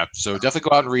 Yeah, so definitely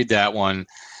go out and read that one.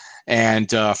 And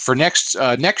for next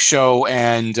show,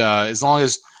 and as long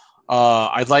as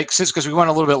because we went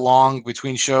a little bit long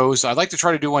between shows, I'd like to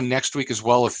try to do one next week as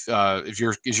well. If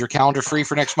is your calendar free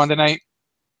for next Monday night?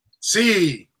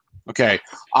 See. Okay,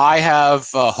 I have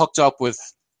hooked up with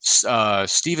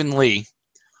Stephen Lee,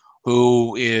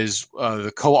 who is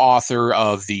the co-author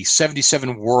of the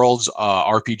 77 Worlds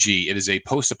RPG. It is a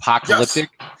post-apocalyptic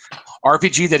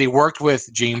RPG that he worked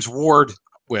with James Ward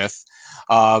with.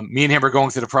 Me and him are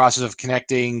going through the process of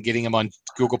connecting, getting him on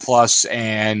Google Plus,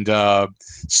 and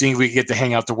seeing if we can get the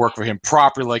Hangout to work for him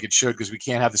properly like it should, because we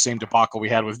can't have the same debacle we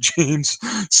had with James.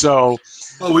 So,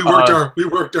 we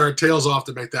worked our tails off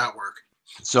to make that work.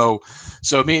 So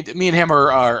me and him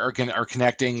are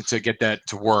connecting to get that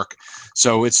to work.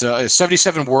 So it's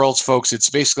 77 worlds, folks. It's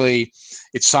basically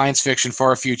science fiction,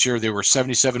 far future. There were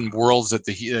 77 worlds that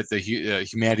the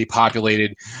humanity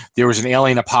populated. There was an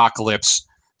alien apocalypse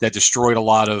that destroyed a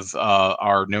lot of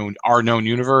our known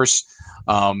universe.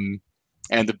 And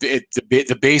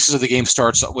the basis of the game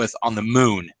starts with on the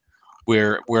moon,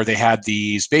 where they had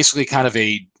these basically kind of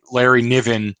a Larry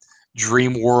Niven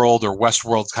Dream World or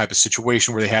Westworld type of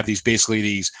situation, where they have these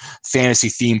fantasy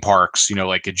theme parks,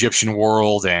 like Egyptian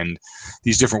world and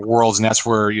these different worlds, and that's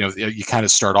where you kind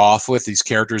of start off with these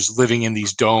characters living in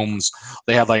these domes.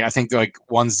 They had I think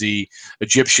one's the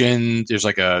Egyptian, there's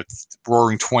like a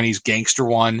Roaring Twenties gangster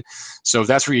one, so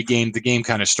that's where the game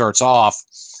kind of starts off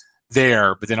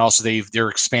there. But then also they're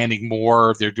expanding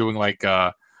more. They're doing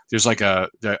there's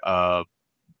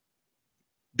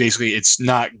basically it's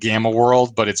not Gamma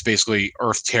World, but it's basically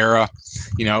Earth Terra,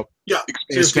 Yeah,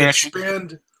 expansion. To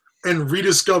expand and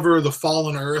rediscover the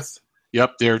fallen Earth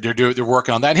Yep, they're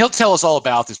working on that. And he'll tell us all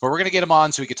about this, but we're going to get him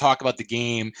on so we can talk about the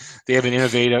game. They have an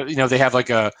innovative, they have like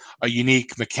a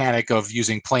unique mechanic of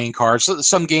using playing cards. So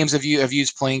some games have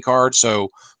used playing cards so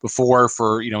before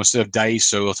for instead of dice.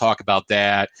 So we'll talk about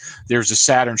that. There's a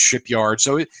Saturn Shipyard.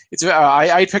 So it's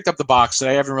I picked up the box.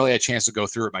 I haven't really had a chance to go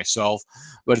through it myself,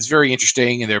 but it's very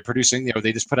interesting. And they're producing.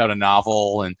 They just put out a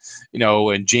novel, and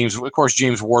and James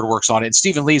Ward works on it. And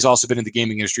Stephen Lee's also been in the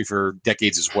gaming industry for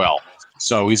decades as well.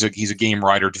 So he's a game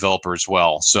writer developer as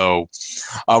well. So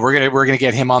we're gonna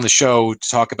get him on the show to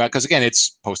talk about, because again,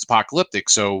 it's post-apocalyptic.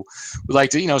 So we'd like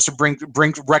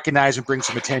to recognize and bring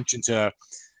some attention to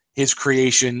his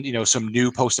creation. Some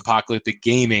new post-apocalyptic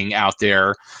gaming out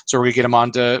there. So we're gonna get him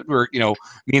on to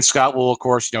me and Scott will of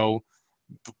course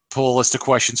pull a list of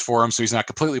questions for him so he's not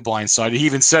completely blindsided. He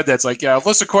even said that it's like, yeah, a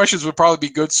list of questions would probably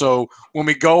be good, so when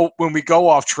we go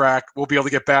off track, we'll be able to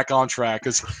get back on track,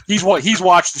 because he's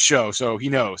watched the show, so he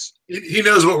knows. He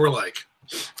knows what we're like.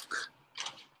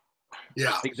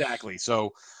 Yeah. Exactly.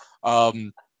 So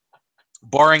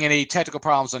barring any technical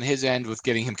problems on his end with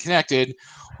getting him connected,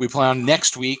 we plan on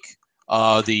next week,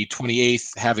 the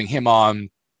 28th, having him on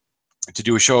to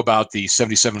do a show about the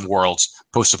 77 Worlds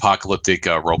post-apocalyptic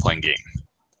role-playing game.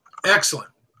 Excellent.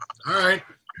 All right.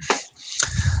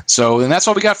 So, and that's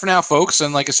all we got for now, folks.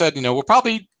 And like I said, we'll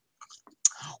probably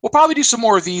do some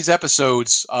more of these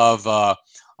episodes of. I'm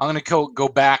going to go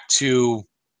back to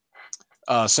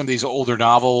some of these older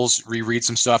novels, reread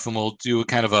some stuff, and we'll do a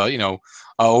kind of a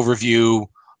overview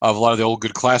of a lot of the old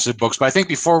good classic books. But I think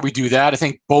before we do that, I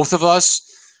think both of us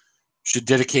should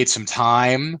dedicate some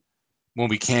time when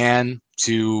we can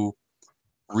to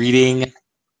reading.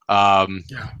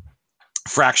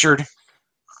 Fractured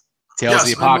Tales of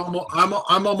the Apocalypse.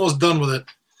 I'm almost done with it.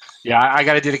 Yeah, I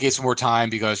got to dedicate some more time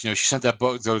because she sent that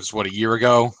book. That was a year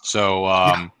ago. So,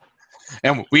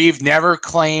 and we've never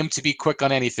claimed to be quick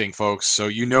on anything, folks. So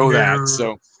that.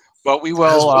 So, but we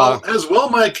will. As well,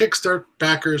 my Kickstarter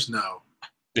backers know.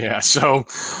 Yeah. So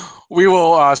we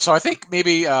will. So I think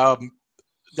maybe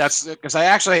that's because I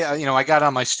actually, I got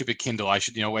on my stupid Kindle. I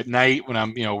should, at night when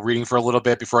I'm, reading for a little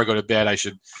bit before I go to bed, I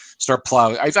should start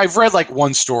plowing. I've read like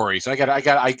one story, so I've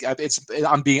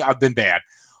been bad.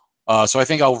 So I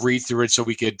think I'll read through it so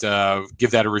we could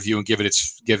give that a review and give it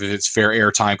its fair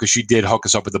airtime, because she did hook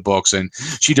us up with the books, and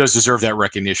she does deserve that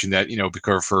recognition that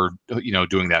because for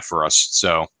doing that for us.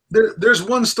 So there's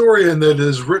one story in that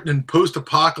is written in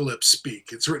post-apocalypse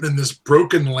speak. It's written in this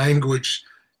broken language,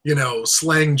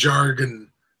 slang jargon.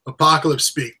 Apocalypse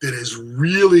speak that is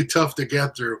really tough to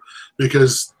get through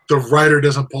because the writer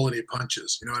doesn't pull any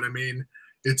punches. You know what I mean?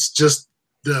 It's just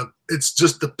the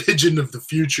pigeon of the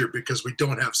future because we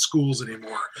don't have schools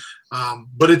anymore.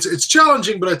 But it's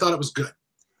challenging, but I thought it was good.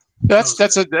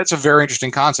 That's a very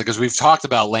interesting concept, because we've talked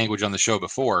about language on the show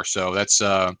before. So that's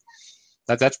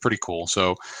pretty cool.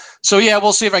 So yeah,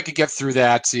 we'll see if I could get through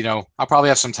that. I'll probably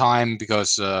have some time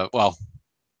because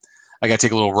I got to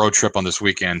take a little road trip on this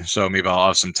weekend, so maybe I'll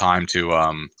have some time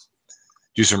to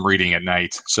do some reading at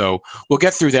night. So we'll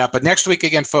get through that. But next week,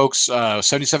 again, folks,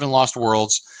 77 Lost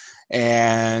Worlds.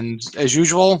 And as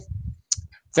usual,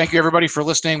 thank you, everybody, for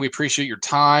listening. We appreciate your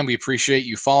time. We appreciate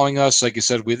you following us. Like I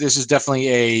said, this is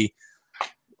definitely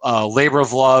a labor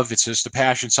of love. It's just a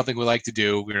passion, something we like to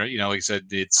do. Like I said,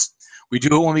 we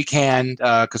do it when we can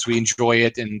because we enjoy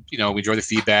it, and we enjoy the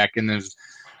feedback. And then,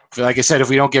 like I said, if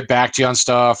we don't get back to you on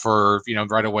stuff or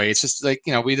right away, it's just like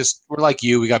we're like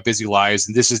you. We got busy lives,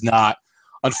 and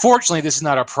unfortunately, this is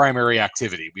not our primary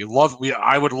activity.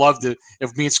 I would love to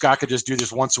if me and Scott could just do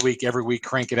this once a week, every week,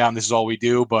 crank it out, and this is all we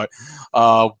do. But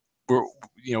we're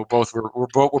both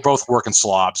working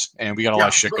slobs, and we got a lot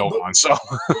of shit going on. So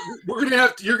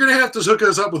you're gonna have to hook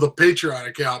us up with a Patreon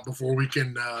account before we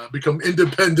can become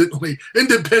independent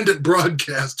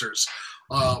broadcasters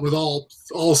with all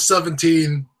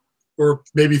 17. Or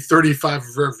maybe 35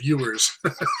 of our viewers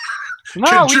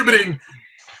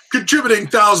contributing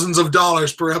thousands of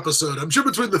dollars per episode. I'm sure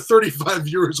between the 35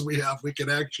 viewers we have, we can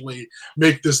actually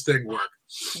make this thing work.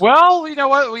 Well, you know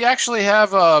what? We actually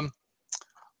have on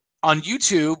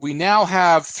YouTube. We now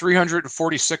have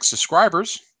 346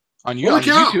 subscribers on the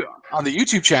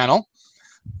YouTube channel.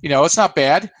 It's not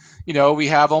bad. We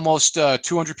have almost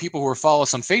 200 people who follow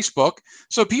us on Facebook,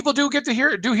 so people do get to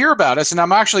hear about us. And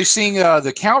I'm actually seeing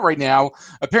the count right now.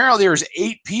 Apparently, there's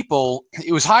 8 people.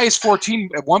 It was high as 14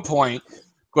 at one point,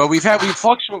 but we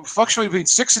fluctuated between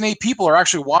 6 and 8 people are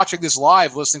actually watching this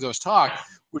live, listening to us talk,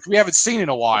 which we haven't seen in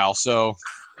a while. So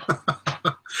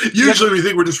usually we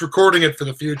think we're just recording it for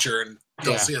the future, and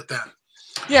they'll see it then.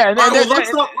 Yeah, and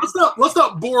let's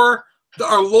not bore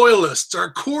our loyalists,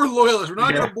 our core loyalists. We're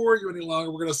not going to bore you any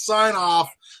longer. We're going to sign off.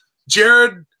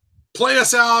 Jared, play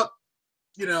us out.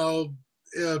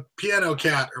 Piano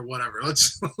Cat or whatever.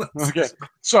 Let's Okay.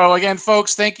 So again,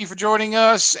 folks, thank you for joining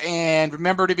us, and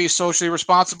remember to be socially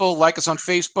responsible. Like us on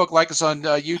Facebook, like us on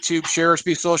YouTube, share us,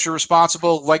 be socially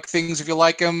responsible. Like things if you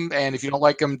like them, and if you don't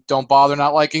like them, don't bother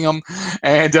not liking them.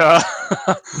 And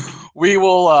we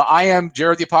will. I am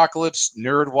Jared the Apocalypse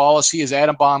Nerd Wallace. He is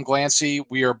Adam Bomb Glancy.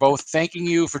 We are both thanking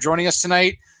you for joining us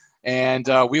tonight, and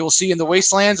we will see you in the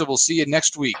Wastelands, and we'll see you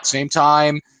next week, same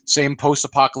time, same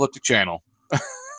post-apocalyptic channel.